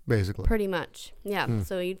 basically. Pretty much. Yeah.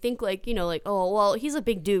 So you'd think oh, well, he's a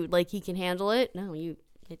big dude. Like he can handle it. No,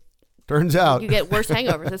 Turns out. you get worse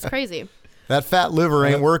hangovers. It's crazy. That fat liver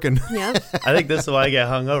ain't working. Yep. I think this is why I get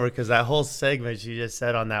hungover, because that whole segment she just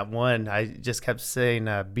said on that one, I just kept saying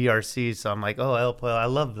BRC, so I'm like, oh, I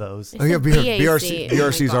love those. Oh yeah,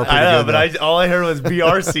 BRCs are pretty I know, good. but all I heard was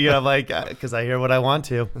BRC, and I'm like, because I hear what I want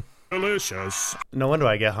to. Delicious. No wonder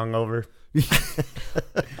I get hungover.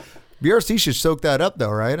 BRC should soak that up, though,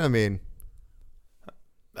 right? I mean,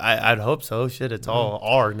 I'd hope so. Shit, it's all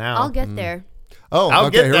R now. I'll get there. Oh, I'll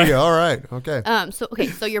okay, get here we there. go. All right, okay.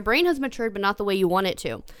 So your brain has matured, but not the way you want it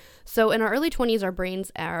to. So in our early 20s, our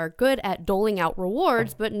brains are good at doling out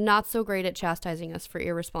rewards, but not so great at chastising us for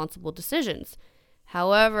irresponsible decisions.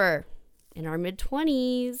 However, in our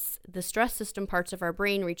mid-20s, the stress system parts of our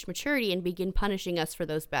brain reach maturity and begin punishing us for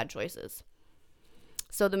those bad choices.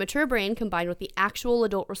 So the mature brain, combined with the actual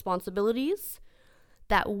adult responsibilities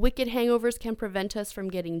that wicked hangovers can prevent us from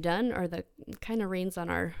getting done, are the kind of rains on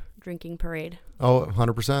our drinking parade. Oh,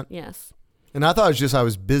 100%. Yes. And I thought I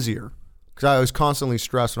was busier because I was constantly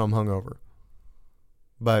stressed when I'm hungover.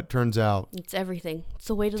 But turns out It's everything. It's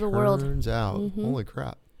the weight of the world. Turns out, Mhm. holy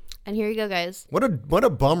crap! And here you go, guys. What a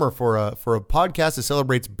bummer for a podcast that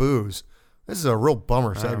celebrates booze. This is a real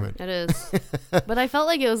bummer segment. It is. But I felt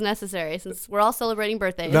like it was necessary since we're all celebrating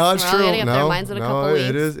birthdays. No, it's we're all true. getting up there. Mine's in a couple weeks.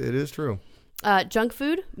 It is true. Junk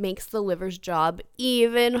food makes the liver's job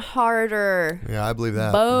even harder. Yeah, I believe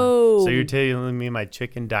that. Boom. So you're telling me my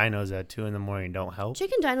chicken dinos at 2 a.m. don't help?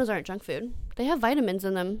 Chicken dinos aren't junk food. They have vitamins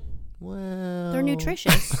in them. Well, they're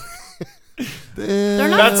nutritious. They're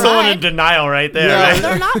not That's someone in fried. denial right there. Yeah. Right?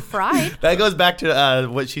 They're not fried. That goes back to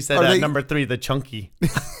what she said Are at they- number 3, the chunky.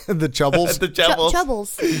 The chubbles. The chubbles.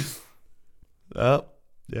 Chubbles. Oh,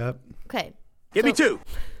 yeah. Okay. Give me 2.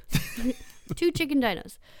 2 chicken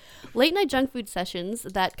dinos. Late night junk food sessions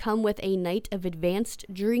that come with a night of advanced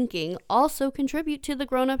drinking also contribute to the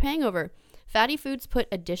grown-up hangover. Fatty foods put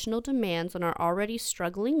additional demands on our already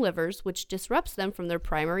struggling livers, which disrupts them from their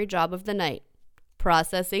primary job of the night,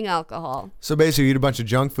 processing alcohol. So basically, you eat a bunch of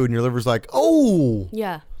junk food, and your liver's like, oh,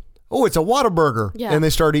 Yeah. it's a Whataburger. Yeah. And they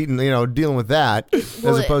start eating, dealing with that as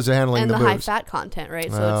opposed to handling and the the high booze. fat content,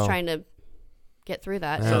 right? So Oh. it's trying to get through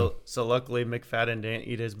that. So luckily McFadden didn't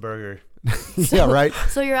eat his burger. Yeah, right.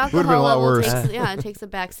 So your Would've been a alcohol lot level worse. takes a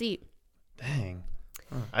back seat. Dang.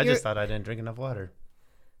 I You're- just thought I didn't drink enough water.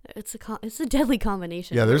 It's a deadly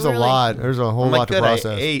combination. Yeah, there's a We're lot. There's a whole I'm lot to good,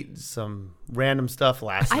 process. I ate some random stuff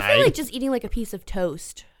last I night. feel like just eating like a piece of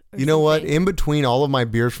toast. or You know what? something. In between all of my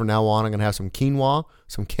beers from now on, I'm gonna have some quinoa,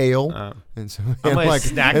 some kale, and some I might like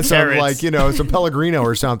snack and some carrots. some Pellegrino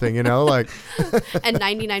or something. Like And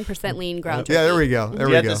 99% lean ground turkey. yeah, there we go. There you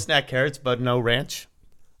we have go. to snack carrots, but no ranch.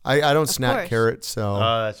 I don't Of snack course. carrots, so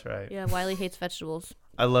Oh, that's right. Yeah, Wiley hates vegetables.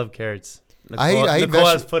 I love carrots. I hate Nicole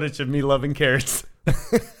has veg- footage of me loving carrots.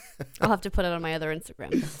 I'll have to put it on my other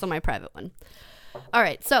Instagram. It's on my private one. All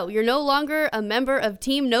right, so you're no longer a member of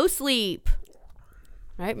Team No Sleep.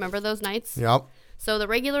 Right? Remember those nights? Yep. So the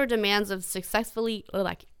regular demands of successfully,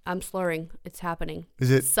 I'm slurring. It's happening. Is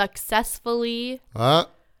it Successfully.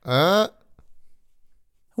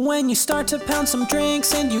 When you start to pound some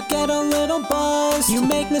drinks and you get a little buzzed, you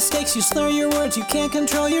make mistakes, you slur your words, you can't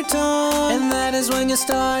control your tongue. And that is when you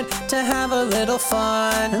start to have a little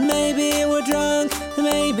fun. And maybe we're drunk,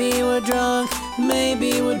 maybe we're drunk,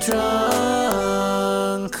 maybe we're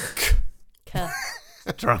drunk.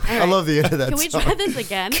 Drunk. I love the end of that Can we song. try this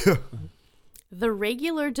again? The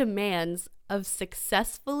regular demands of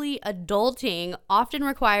successfully adulting often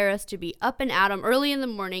require us to be up and at 'em early in the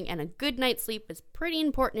morning, and a good night's sleep is pretty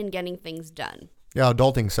important in getting things done. Yeah,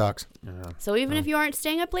 adulting sucks. So even if you aren't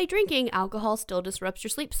staying up late drinking, alcohol still disrupts your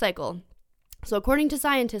sleep cycle. So according to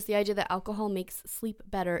scientists, the idea that alcohol makes sleep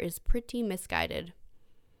better is pretty misguided.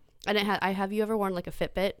 Have you ever worn like a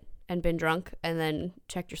Fitbit and been drunk and then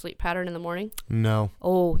checked your sleep pattern in the morning? No.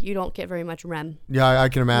 Oh, you don't get very much REM. Yeah, I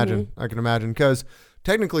can imagine. Mm-hmm. I can imagine because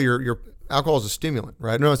technically your alcohol is a stimulant,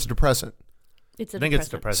 right? No, it's a depressant. It's a I think it's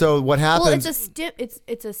depressant. So what happens? Well,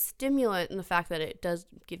 it's a stimulant in the fact that it does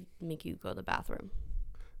make you go to the bathroom.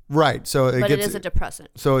 Right. So it But gets, it is a depressant.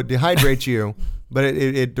 So it dehydrates you, but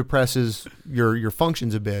it depresses your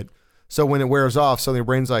functions a bit. So when it wears off, suddenly your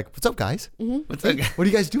brain's like, "What's up, guys? Mm-hmm. What's Hey, that? what are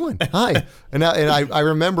you guys doing? Hi." And I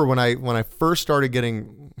remember when I first started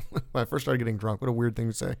getting drunk. What a weird thing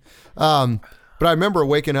to say. But I remember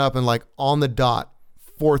waking up and like on the dot,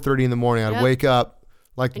 4:30 in the morning, I'd Yep. wake up,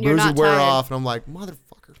 like the And you're booze would not wear tired. off, and I'm like,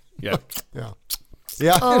 "Motherfucker." Yeah. Yeah.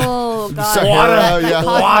 Yeah. Oh God. Sahara, Water. yeah.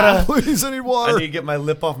 Water. Please, I need I water. need to get my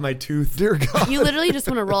lip off my tooth. Dear God. You literally just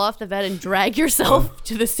want to roll off the bed and drag yourself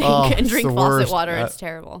to the sink Oh, and it's drink the faucet worst. water. It's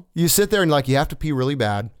terrible. You sit there and like you have to pee really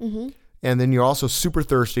bad, Mm-hmm. and then you're also super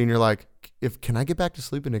thirsty, and you're like, can I get back to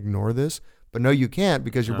sleep and ignore this? But no, you can't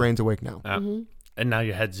because your brain's awake now. And now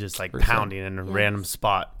your head's just like pounding in a random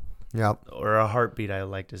spot. Yeah. Or a heartbeat, I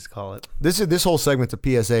like to call it. This whole segment's a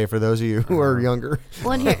PSA for those of you who are younger.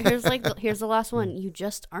 Well, and here's the last one. You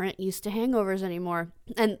just aren't used to hangovers anymore.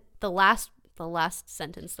 And the last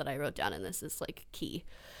sentence that I wrote down in this is like key.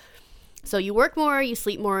 So you work more, you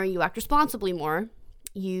sleep more, you act responsibly more.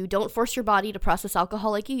 You don't force your body to process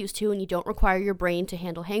alcohol like you used to, and you don't require your brain to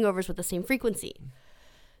handle hangovers with the same frequency.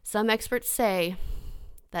 Some experts say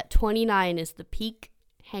that 29 is the peak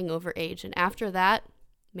hangover age, and after that,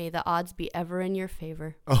 may the odds be ever in your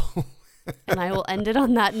favor. Oh. And I will end it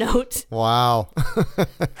on that note. Wow.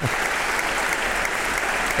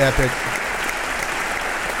 Epic.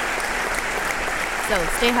 So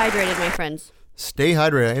stay hydrated, my friends. Stay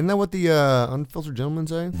hydrated. Isn't that what the unfiltered gentlemen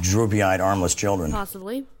say? Droopy-eyed, armless children.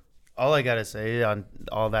 Possibly. All I got to say on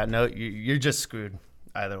all that note, you're just screwed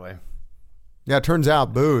either way. Yeah, it turns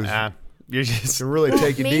out booze. You're just to really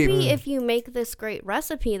take you deep. Maybe if you make this great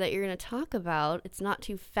recipe that you're going to talk about, it's not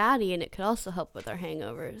too fatty and it could also help with our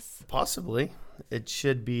hangovers. Possibly. It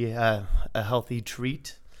should be a healthy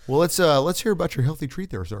treat. Well, let's hear about your healthy treat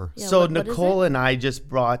there, sir. Yeah, so what Nicole and I just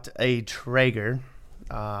brought a Traeger,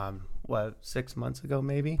 6 months ago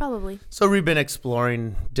maybe? Probably. So we've been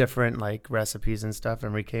exploring different like recipes and stuff,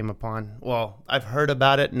 and we came upon, well, I've heard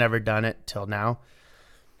about it, never done it till now,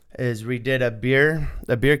 is we did a beer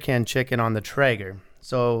can chicken on the Traeger.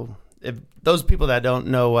 So if those people that don't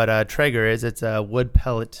know what a Traeger is, it's a wood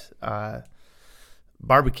pellet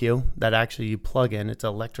barbecue that actually you plug in. It's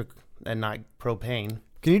electric and not propane.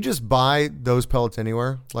 Can you just buy those pellets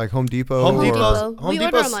anywhere, like Home Depot? Home We Depot order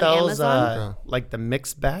them on sells Amazon. like the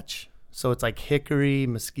mixed batch. So it's like hickory,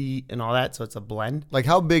 mesquite, and all that. So it's a blend. Like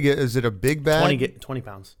how big is it? A big bag? 20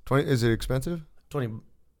 pounds. 20. Is it expensive? 20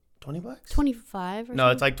 bucks? 25 or No,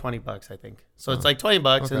 something? it's like 20 bucks, I think. So it's like 20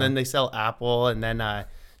 bucks, Okay. and then they sell Apple, and then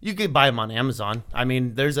you could buy them on Amazon. I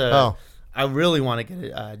mean, there's I really want to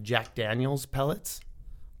get Jack Daniel's pellets,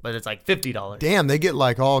 but it's like $50. Damn, they get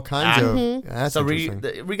like all kinds of. That's so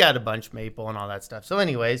interesting. we got a bunch maple and all that stuff. So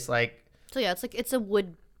anyways, like. So yeah, it's a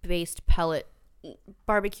wood-based pellet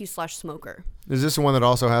barbecue / smoker. Is this the one that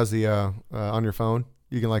also has the on your phone?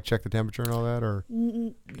 You can like check the temperature and all that, or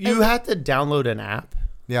You have to download an app.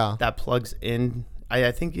 Yeah. That plugs in.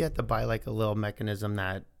 I think you have to buy like a little mechanism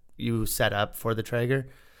that you set up for the Traeger.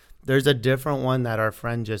 There's a different one that our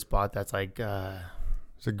friend just bought that's like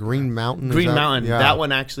it's a Green Mountain. Green Mountain. Yeah. That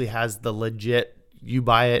one actually has the legit, you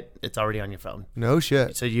buy it, it's already on your phone. No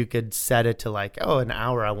shit. So you could set it to like, an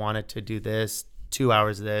hour I want it to do this, 2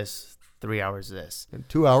 hours this, 3 hours this. In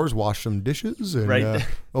 2 hours, wash some dishes and Right.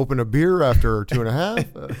 open a beer after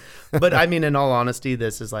 2.5. But I mean, in all honesty,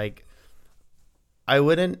 this is like, I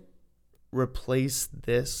wouldn't replace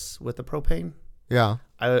this with a propane. Yeah.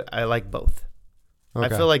 I like both. Okay.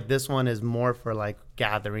 I feel like this one is more for like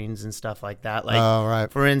gatherings and stuff like that. Like, right.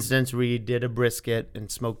 For instance, we did a brisket and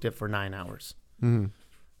smoked it for 9 hours. Mm-hmm.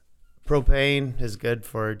 Propane is good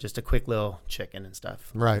for just a quick little chicken and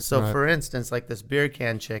stuff. Right. So right. for instance, like this beer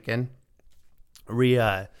can chicken, we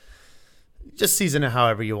just season it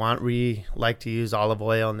however you want. We like to use olive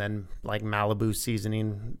oil and then like Malibu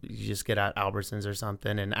seasoning. You just get at Albertsons or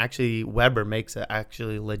something. And actually Weber makes a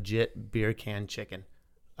actually legit beer can chicken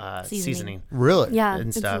seasoning. Really? Yeah, and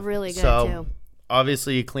it's stuff. really good so, too.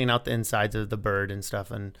 Obviously you clean out the insides of the bird and stuff,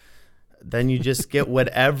 and then you just get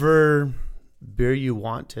whatever beer you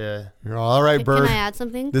want to. You're all right, bird. Can I add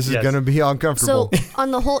something? This is going to be uncomfortable. So on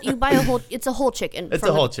the whole, you buy it's a whole chicken. It's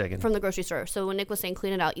a whole chicken from the grocery store. So when Nick was saying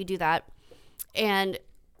clean it out, you do that. And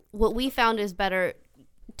what we found is better,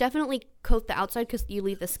 definitely coat the outside because you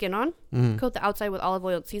leave the skin on. Mm-hmm. Coat the outside with olive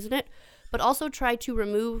oil and season it. But also try to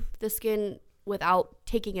remove the skin without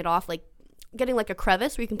taking it off, like getting like a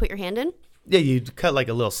crevice where you can put your hand in. Yeah, you cut like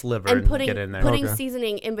a little sliver and get in there. Putting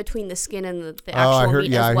seasoning in between the skin and the actual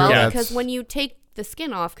meat as well. Because when you take the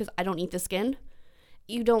skin off, because I don't eat the skin,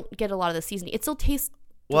 you don't get a lot of the seasoning. It still tastes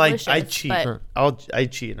delicious. I cheat. I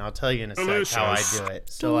cheat, and I'll tell you in a sec how I do it.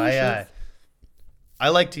 So I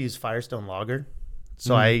like to use Firestone Lager.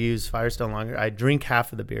 So I use Firestone Lager. I drink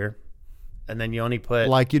half of the beer, and then you only put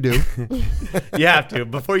like you do. You have to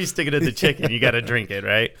before you stick it in the chicken. You got to drink it,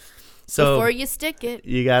 right? So before you stick it,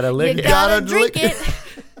 you gotta lick it. You gotta drink it.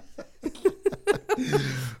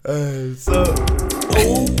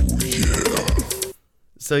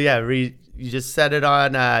 So you just set it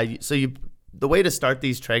on. The way to start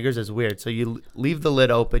these Traegers is weird. So you leave the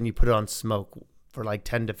lid open. You put it on smoke for like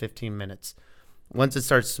 10 to 15 minutes. Once it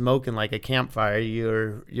starts smoking like a campfire,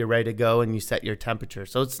 you're ready to go, and you set your temperature.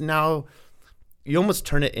 So it's now you almost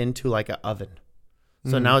turn it into like an oven.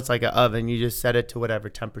 So now it's like an oven. You just set it to whatever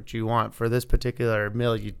temperature you want. For this particular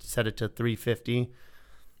meal, you set it to 350.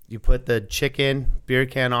 You put the chicken beer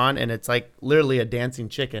can on, and it's like literally a dancing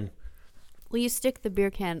chicken. Well, you stick the beer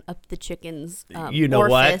can up the chicken's you know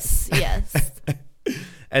orifice. what? Yes.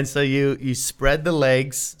 And so you spread the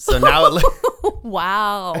legs. So now it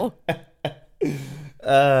wow.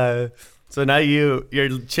 So now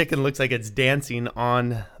your chicken looks like it's dancing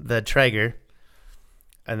on the Traeger,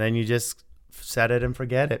 and then you just set it and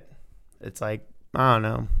forget it. It's like, I don't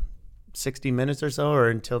know, 60 minutes or so, or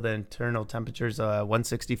until the internal temperature is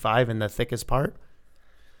 165 in the thickest part.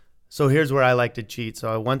 So here's where I like to cheat.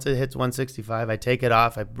 So once it hits 165, I take it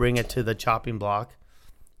off, I bring it to the chopping block,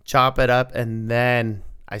 chop it up, and then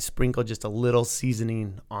I sprinkle just a little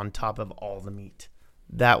seasoning on top of all the meat.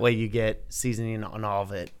 That way you get seasoning on all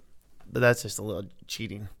of it. But that's just a little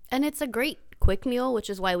cheating. And it's a great quick meal, which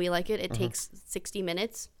is why we like it. It takes 60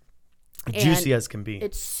 minutes. Juicy as can be.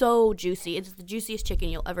 It's so juicy. It's the juiciest chicken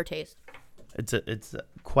you'll ever taste. It's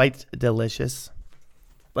quite delicious.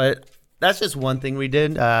 But that's just one thing we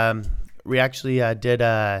did. We actually did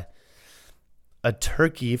a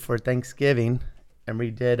turkey for Thanksgiving, and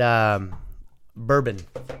we did bourbon.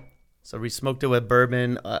 So we smoked it with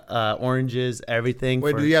bourbon, oranges, everything.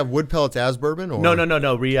 Wait, do you have wood pellets as bourbon? Or?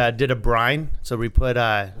 No. We did a brine. So we put,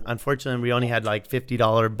 unfortunately, we only had like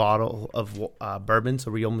 $50 bottle of bourbon.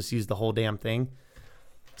 So we almost used the whole damn thing.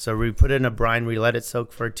 So we put it in a brine. We let it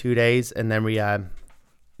soak for 2 days. And then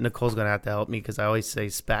Nicole's going to have to help me because I always say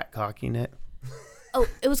spatcocking it. Oh,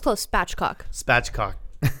 it was close. Spatchcock. Spatchcock.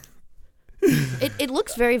 It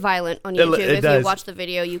looks very violent on YouTube. If you watch the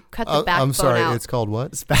video, you cut the backbone out. I'm sorry, it's called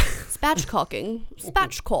what? Spatchcocking.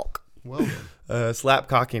 Spatchcock. Well,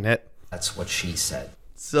 slapcocking it. That's what she said.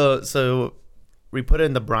 So we put it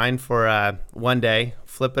in the brine for 1 day,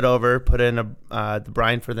 flip it over, put it in the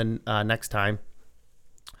brine for the next time.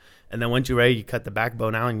 And then once you're ready, you cut the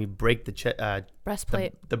backbone out and you break the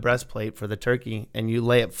breastplate. The breastplate for the turkey, and you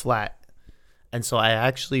lay it flat. And so I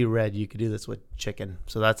actually read you could do this with chicken.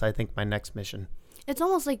 So that's, I think, my next mission. It's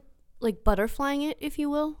almost like butterflying it, if you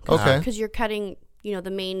will. Okay. Because you're cutting,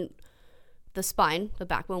 the spine, the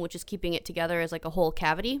backbone, which is keeping it together as like a whole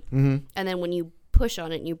cavity. Mm-hmm. And then when you push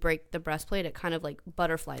on it and you break the breastplate, it kind of like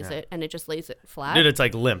butterflies it, and it just lays it flat. Dude, it's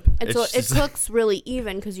like limp. And so it cooks really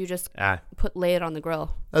even because you just lay it on the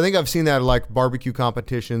grill. I think I've seen that at like barbecue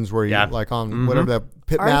competitions where you like on whatever that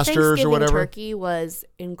pit Our masters or whatever. Turkey was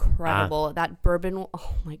incredible. That bourbon,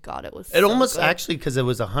 oh my God, it was It so almost good. actually, because it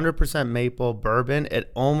was 100% maple bourbon,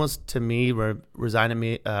 it almost to me reminded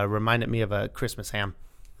me of a Christmas ham.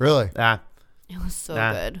 Really? Yeah. It was so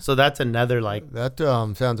good. So that's another like that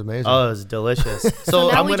sounds amazing. Oh, it was delicious. So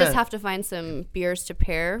now we just have to find some beers to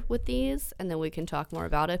pair with these, and then we can talk more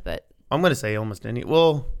about it. But I'm gonna say almost any.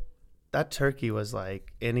 Well, that turkey was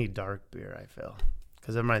like any dark beer. I feel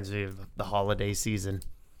because it reminds me of the holiday season.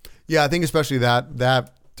 Yeah, I think especially that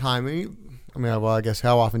time. I mean, well, I guess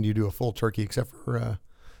how often do you do a full turkey except for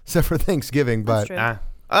Thanksgiving? That's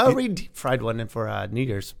But we deep fried one for New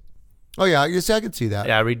Year's. Oh yeah, I could see that.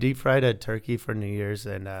 Yeah, we deep fried a turkey for New Year's,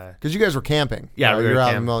 and because you guys were camping. Yeah, we were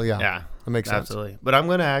camping. Yeah, that makes sense. Absolutely. But I'm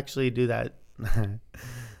gonna actually do that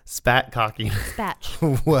spatcocking.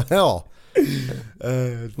 Spatch. Well,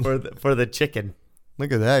 for the chicken.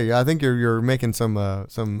 Look at that. Yeah, I think you're making some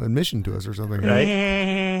admission to us or something,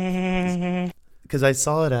 right? Because I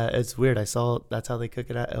saw it at. It's weird. I saw that's how they cook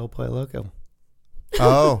it at El Pollo Loco.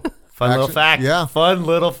 Oh, little fact. Yeah, fun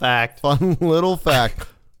little fact. Fun little fact.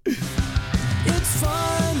 It's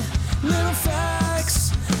fun, little facts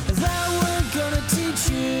that we're gonna teach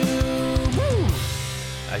you. Woo!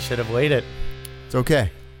 I should have waited. It's okay.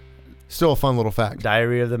 Still a fun little fact.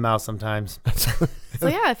 Diarrhea of the mouth sometimes. So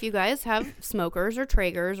yeah, if you guys have smokers or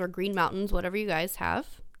Traegers or Green Mountains, whatever you guys have,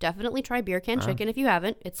 definitely try beer can chicken if you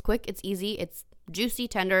haven't. It's quick, it's easy, it's juicy,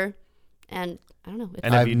 tender, and I don't know.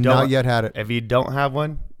 And I've not yet had it. If you don't have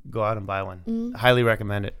one, go out and buy one. Mm-hmm. Highly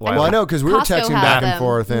recommend it. Well, I know because we were Costco texting has back them. and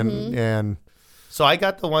forth, and so I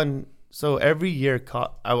got the one. So every year,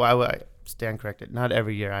 I stand corrected. Not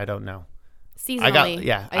every year. I don't know.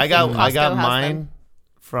 Seasonally. I think got Costco has mine them.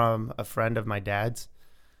 from a friend of my dad's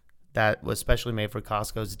that was specially made for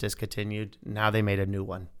Costco. It's discontinued. Now they made a new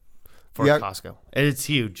one for Costco. And it's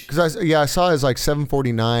huge. Because I saw it as like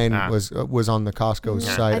 $7.49 was on the Costco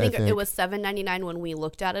site. I think it was $7.99 when we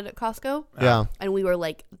looked at it at Costco. Yeah. And we were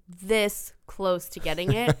like, this close to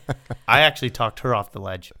getting it. I actually talked her off the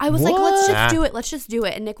ledge. I was like, let's Nah. just do it. Let's just do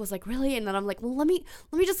it. And Nick was like, really? And then I'm like, well, let me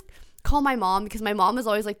just call my mom, because my mom is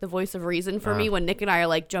always like the voice of reason for me when Nick and I are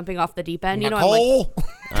like jumping off the deep end. You know,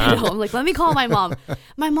 I'm like, let me call my mom.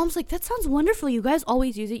 My mom's like, that sounds wonderful. You guys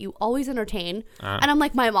always use it. You always entertain. And I'm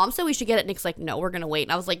like, my mom said we should get it. Nick's like, no, we're going to wait.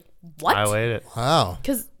 And I was like, what? I waited. Wow.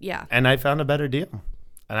 Because, yeah. And I found a better deal.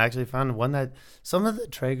 And I actually found one that some of the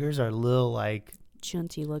Traegers are a little like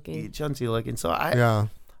chunty looking. So I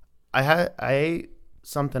ate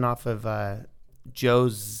something off of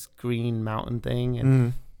Joe's Green Mountain thing,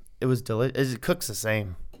 and it was delicious. It cooks the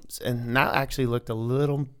same, and that actually looked a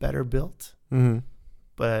little better built.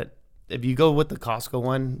 But if you go with the Costco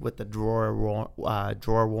one with the drawer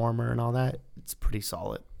warmer and all that, it's pretty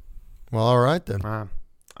solid. Well, all right then.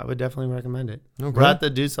 I would definitely recommend it. Okay. We'll have to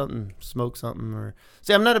do something, smoke something, or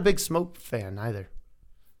see. I'm not a big smoke fan either.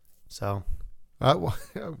 So,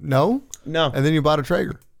 no. And then you bought a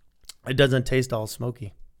Traeger. It doesn't taste all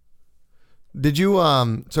smoky. Did you?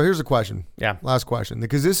 So here's a question. Yeah. Last question,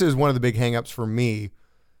 because this is one of the big hangups for me,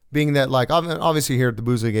 being that like obviously here at the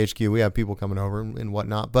Booze League HQ we have people coming over and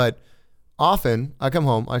whatnot, but often I come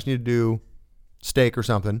home, I just need to do steak or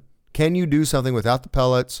something. Can you do something without the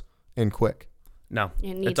pellets and quick? No,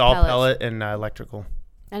 it's all pellets. pellet and electrical.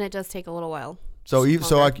 And it does take a little while. So you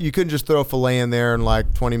couldn't just throw a fillet in there and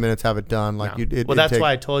like 20 minutes have it done. Like no. That's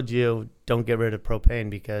why I told you don't get rid of propane,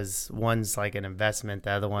 because one's like an investment,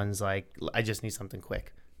 the other one's like I just need something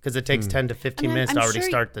quick, because it takes 10 to 15 minutes to already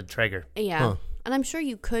start the Traeger. Yeah, and I'm sure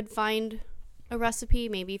you could find a recipe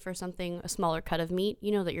maybe for a smaller cut of meat.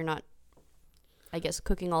 You know that you're not, I guess,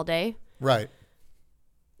 cooking all day. Right.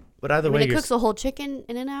 But either way, it cooks a whole chicken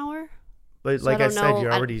in an hour. But like I said,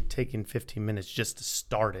 you're already taking 15 minutes just to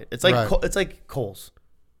start it. It's like it's like coals.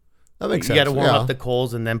 That makes sense. You got to warm up the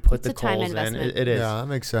coals and then put the coals in. It is. Yeah, that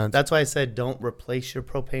makes sense. That's why I said don't replace your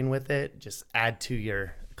propane with it. Just add to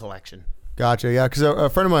your collection. Gotcha. Yeah, because a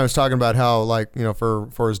friend of mine was talking about how, like, you know, for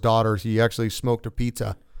his daughters, he actually smoked a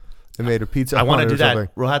pizza. They made a pizza. I want to do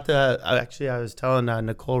that. We'll have to. Actually, I was telling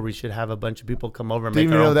Nicole we should have a bunch of people come over and make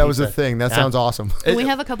Didn't even know that was a thing. That sounds awesome. We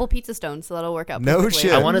have a couple pizza stones, so that'll work out. No perfectly.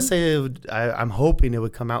 shit. I want to say I'm hoping it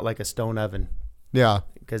would come out like a stone oven. Yeah.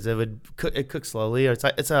 Because it cooks slowly. Or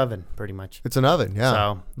it's an oven, pretty much. It's an oven, yeah.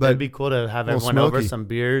 So but it'd be cool to have everyone over, some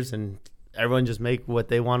beers, and everyone just make what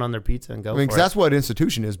they want on their pizza and go. Because that's what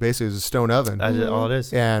institution is basically, is a stone oven. That's all it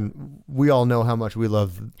is. And we all know how much we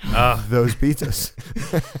love those pizzas.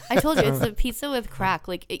 I told you, it's a pizza with crack.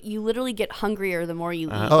 Like you literally get hungrier the more you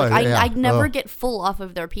eat. I never get full off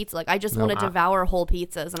of their pizza. Like I just want to devour whole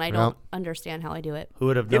pizzas, and I don't understand how I do it. Who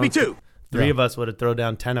would have known? Give me two. Three of us would have thrown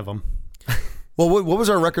down 10 of them. Well, what was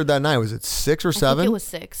our record that night? Was it 6 or 7? I think it was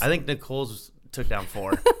 6. I think Nicole's took down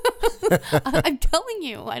 4. I'm telling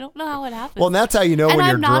you, I don't know how it happens. Well, and that's how you know when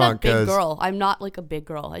you're drunk. I'm not a big girl. I'm not like a big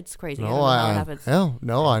girl. It's crazy. I don't know how it happens. Hell,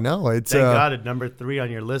 no, I know. It's Thank God, number 3 on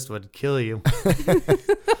your list would kill you.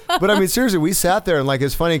 But I mean, seriously, we sat there and like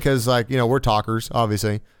it's funny because like we're talkers,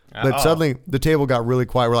 obviously, but suddenly the table got really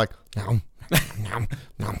quiet. We're like, nom, nom,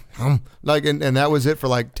 nom, nom. Like, and that was it for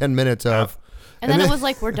like 10 minutes of. And then it was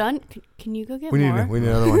like, we're done. Can you go get more? We need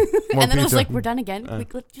another one. More and then pizza. it was like, we're done again.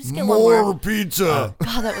 Let's just get more one more. Pizza.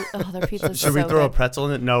 God, their pizza's Should we so throw good. a pretzel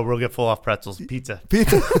in it? No, we'll get full off pretzels. Pizza.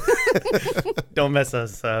 Don't mess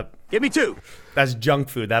us up. Give me 2. That's junk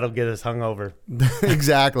food. That'll get us hungover.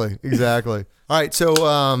 Exactly. All right,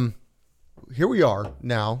 so here we are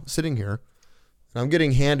now, sitting here. And I'm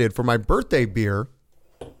getting handed for my birthday beer.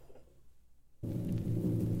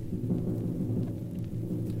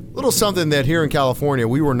 Little something that here in California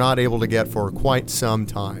we were not able to get for quite some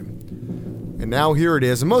time. And now here it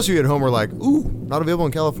is. And most of you at home are like, ooh, not available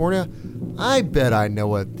in California? I bet I know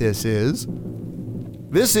what this is.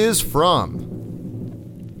 This is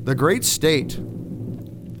from the great state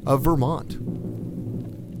of Vermont.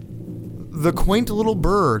 The quaint little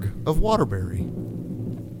burg of Waterbury.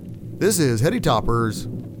 This is Hetty Topper's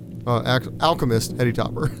Alchemist Hetty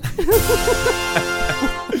Topper.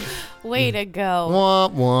 Way to go.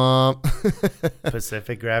 Womp womp.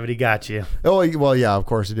 Pacific Gravity got you. Oh, well, yeah, of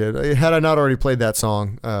course it did. Had I not already played that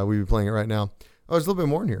song, we'd be playing it right now. Oh, there's a little bit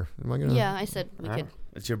more in here. Am I gonna? Yeah, I said we could.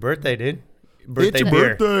 It's your birthday, dude. It's your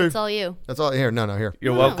beer. birthday. It's all you. That's all. Here, no, here.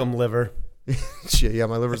 You're welcome, liver. Shit, yeah,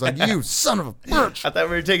 my liver's like, you son of a bitch. I thought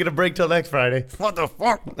we were taking a break till next Friday. What the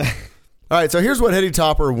fuck? All right, so here's what Hetty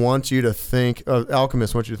Topper wants you to think,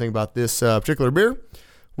 Alchemist wants you to think about this particular beer.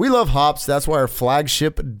 We love hops. That's why our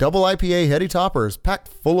flagship double IPA Hetty Topper is packed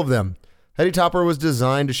full of them. Hetty Topper was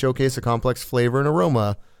designed to showcase a complex flavor and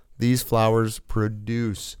aroma these flowers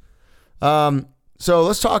produce. So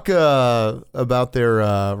let's talk about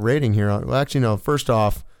their rating here. Well, actually, no. First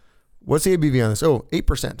off, what's the ABV on this? Oh,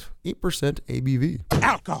 8%. 8% ABV.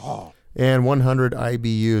 Alcohol. And 100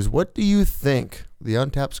 IBUs. What do you think the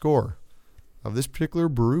untapped score of this particular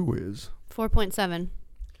brew is? 4.7.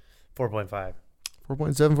 4.5.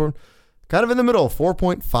 4.74. Kind of in the middle.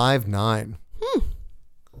 4.59.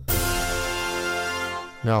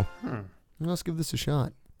 No. Let's give this a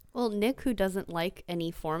shot. Well, Nick, who doesn't like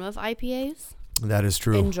any form of IPAs, that is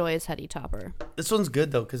true. enjoys Heady Topper. This one's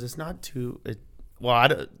good though because it's not too. The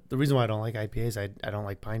reason why I don't like IPAs, I don't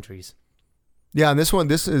like pine trees. Yeah, and this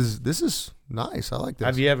is nice. I like this.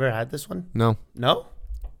 Have you ever had this one? No. No?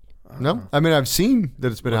 No. I mean, I've seen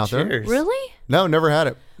that it's been out there. Really? No, never had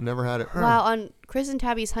it. Never had it. Wow, on Chris and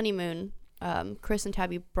Tabby's honeymoon, Chris and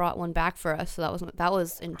Tabby brought one back for us. So that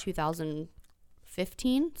was in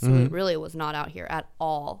 2015. So it really was not out here at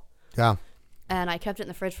all. Yeah. And I kept it in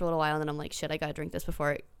the fridge for a little while, and then I'm like, shit, I gotta drink this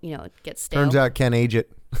before it gets stale. Turns out can't age it.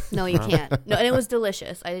 No, you can't. No, and it was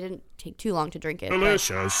delicious. I didn't take too long to drink it.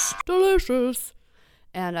 Delicious. Delicious.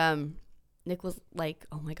 And Nick was like,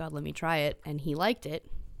 oh my God, let me try it. And he liked it.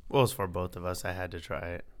 Well, it's for both of us. I had to try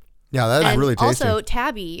it. Yeah, that is really tasty. Also,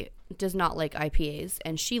 Tabby does not like IPAs,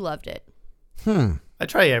 and she loved it. I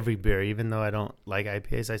try every beer, even though I don't like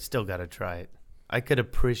IPAs. I still got to try it. I could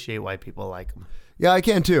appreciate why people like them. Yeah, I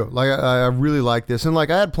can too. Like I really like this, and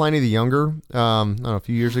like I had Pliny the Younger, I don't know, a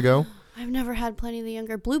few years ago. I've never had Pliny the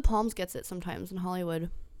Younger. Blue Palms gets it sometimes in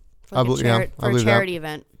Hollywood for I a charity that.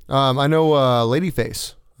 event. I know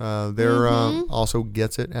Ladyface. They're also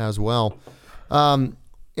gets it as well, and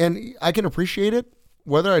I can appreciate it.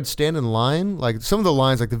 Whether I'd stand in line, like some of the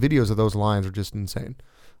lines, like the videos of those lines are just insane.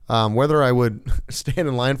 Whether I would stand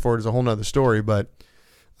in line for it is a whole nother story, but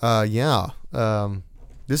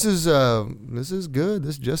this is good.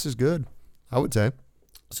 This is just as good, I would say.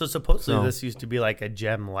 So supposedly this used to be like a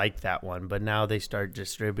gem like that one, but now they start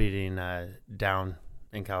distributing down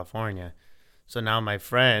in California. So now my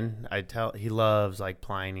friend, he loves like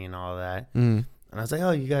Pliny and all that. And I was like,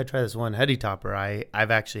 oh, you got to try this one Heady Topper.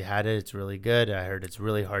 I've actually had it. It's really good. I heard it's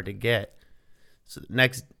really hard to get. So the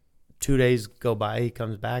next 2 days go by, he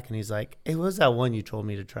comes back and he's like, hey, what was that one you told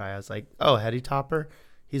me to try? I was like, oh, Heady Topper?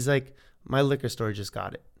 He's like, my liquor store just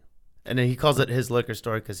got it. And then he calls it his liquor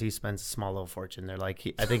store because he spends a small little fortune there.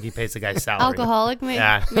 Like I think he pays the guy's salary. Alcoholic,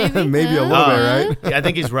 yeah. maybe? Maybe a little bit, right? I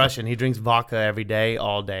think he's Russian. He drinks vodka every day,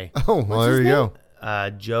 all day. Oh, well, there you go.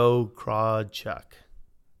 Joe Krawchuk.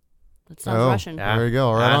 That sounds Russian. Yeah. There you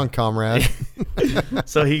go. Right on, comrade.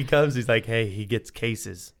 So he comes. He's like, hey, he gets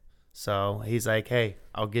cases. So he's like, hey,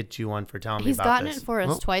 I'll get you one for telling me about this. He's gotten it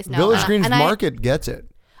for us twice now. Village Green's Market gets it.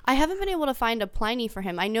 I haven't been able to find a Pliny for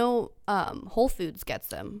him. I know Whole Foods gets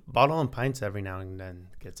them. Bottle and Pints every now and then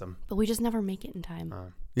gets them. But we just never make it in time.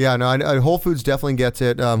 Yeah, no, Whole Foods definitely gets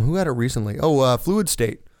it. Who had it recently? Fluid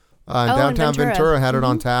State. In downtown Ventura had it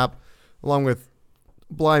on tap, along with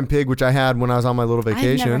Blind Pig, which I had when I was on my little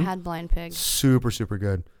vacation. I've never had Blind Pig. Super, super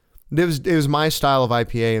good. It was my style of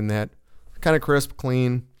IPA in that kind of crisp,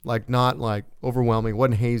 clean, like not like overwhelming. It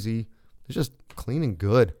wasn't hazy. It's just clean and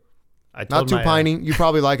good. Not too piney. You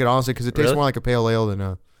probably like it, honestly, because it tastes more like a pale ale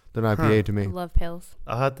than IPA to me. I love pails.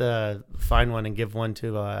 I'll have to find one and give one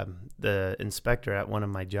to the inspector at one of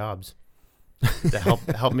my jobs to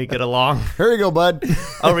help me get along. Here you go, bud.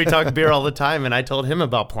 We talk beer all the time, and I told him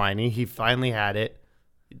about Pliny. He finally had it.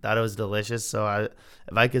 He thought it was delicious. So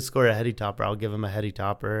if I could score a Heady Topper, I'll give him a Heady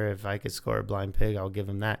Topper. If I could score a Blind Pig, I'll give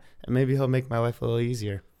him that. And maybe he'll make my life a little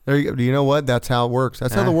easier. There you go. Do you know what? That's how it works.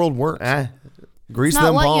 That's how the world works. Grease it's not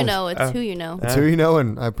them what palms. You know, it's who you know. It's who you know,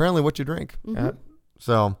 and apparently what you drink.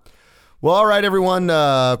 So, well, all right, everyone.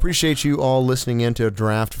 Appreciate you all listening in to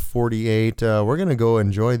Draft 48. We're gonna go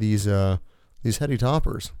enjoy these Heady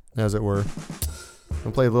Toppers, as it were.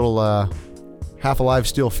 We'll play a little Half Alive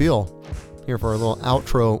Steel Feel here for our little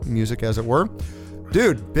outro music, as it were.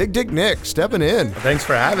 Dude, Big Dick Nick stepping in. Thanks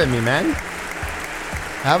for having me, man.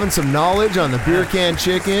 Having some knowledge on the beer can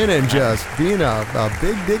chicken and just being a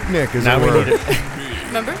Big Dick Nick, as it were. We need it.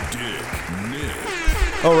 Remember?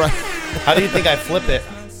 Oh, right. How do you think I flip it?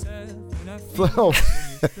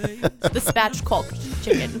 The spatchcock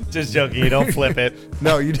chicken. Just joking. You don't flip it.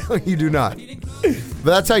 No, you don't. You do not. But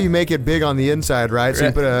that's how you make it big on the inside, right? So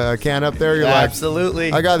you put a can up there. You're like,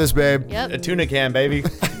 absolutely. I got this, babe. Yep. A tuna can, baby.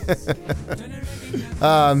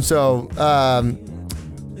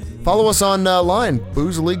 Follow us online,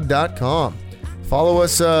 boozeleague.com. Follow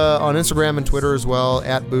us on Instagram and Twitter as well,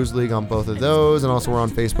 at Booze League on both of those. And also we're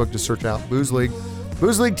on Facebook. Just search out Booze League.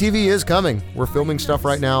 Booze League TV is coming. We're filming stuff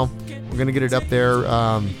right now. We're going to get it up there.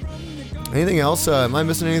 Anything else? Am I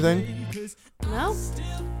missing anything? No.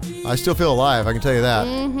 I still feel alive. I can tell you that.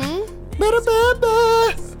 I'm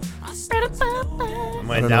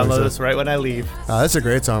going to download this right when I leave. That's a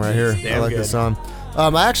great song right here. Damn I like good. this song.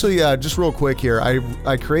 I actually, just real quick here,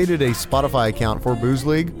 I created a Spotify account for Booze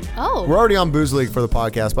League. Oh. We're already on Booze League for the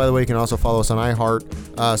podcast. By the way, you can also follow us on iHeart,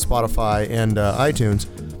 Spotify, and iTunes.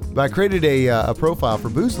 But I created a profile for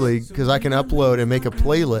Booze League because I can upload and make a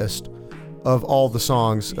playlist of all the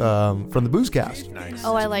songs from the Boozecast. Nice.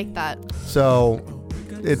 Oh, I like that. So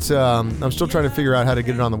it's I'm still trying to figure out how to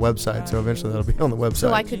get it on the website. So eventually that'll be on the website.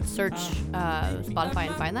 So I could search Spotify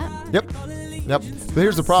and find that? Yep. But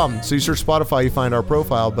here's the problem. So you search Spotify, you find our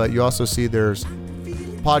profile, but you also see there's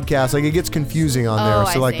podcasts. Like, it gets confusing on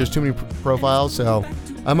there. So like there's too many profiles. So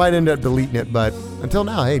I might end up deleting it. But until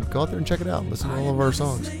now, hey, go out there and check it out. Listen to all of our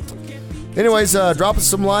songs. Anyways, drop us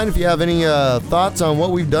some line if you have any thoughts on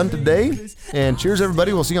what we've done today. And cheers,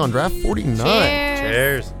 everybody. We'll see you on Draft 49. Cheers.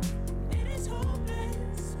 Cheers.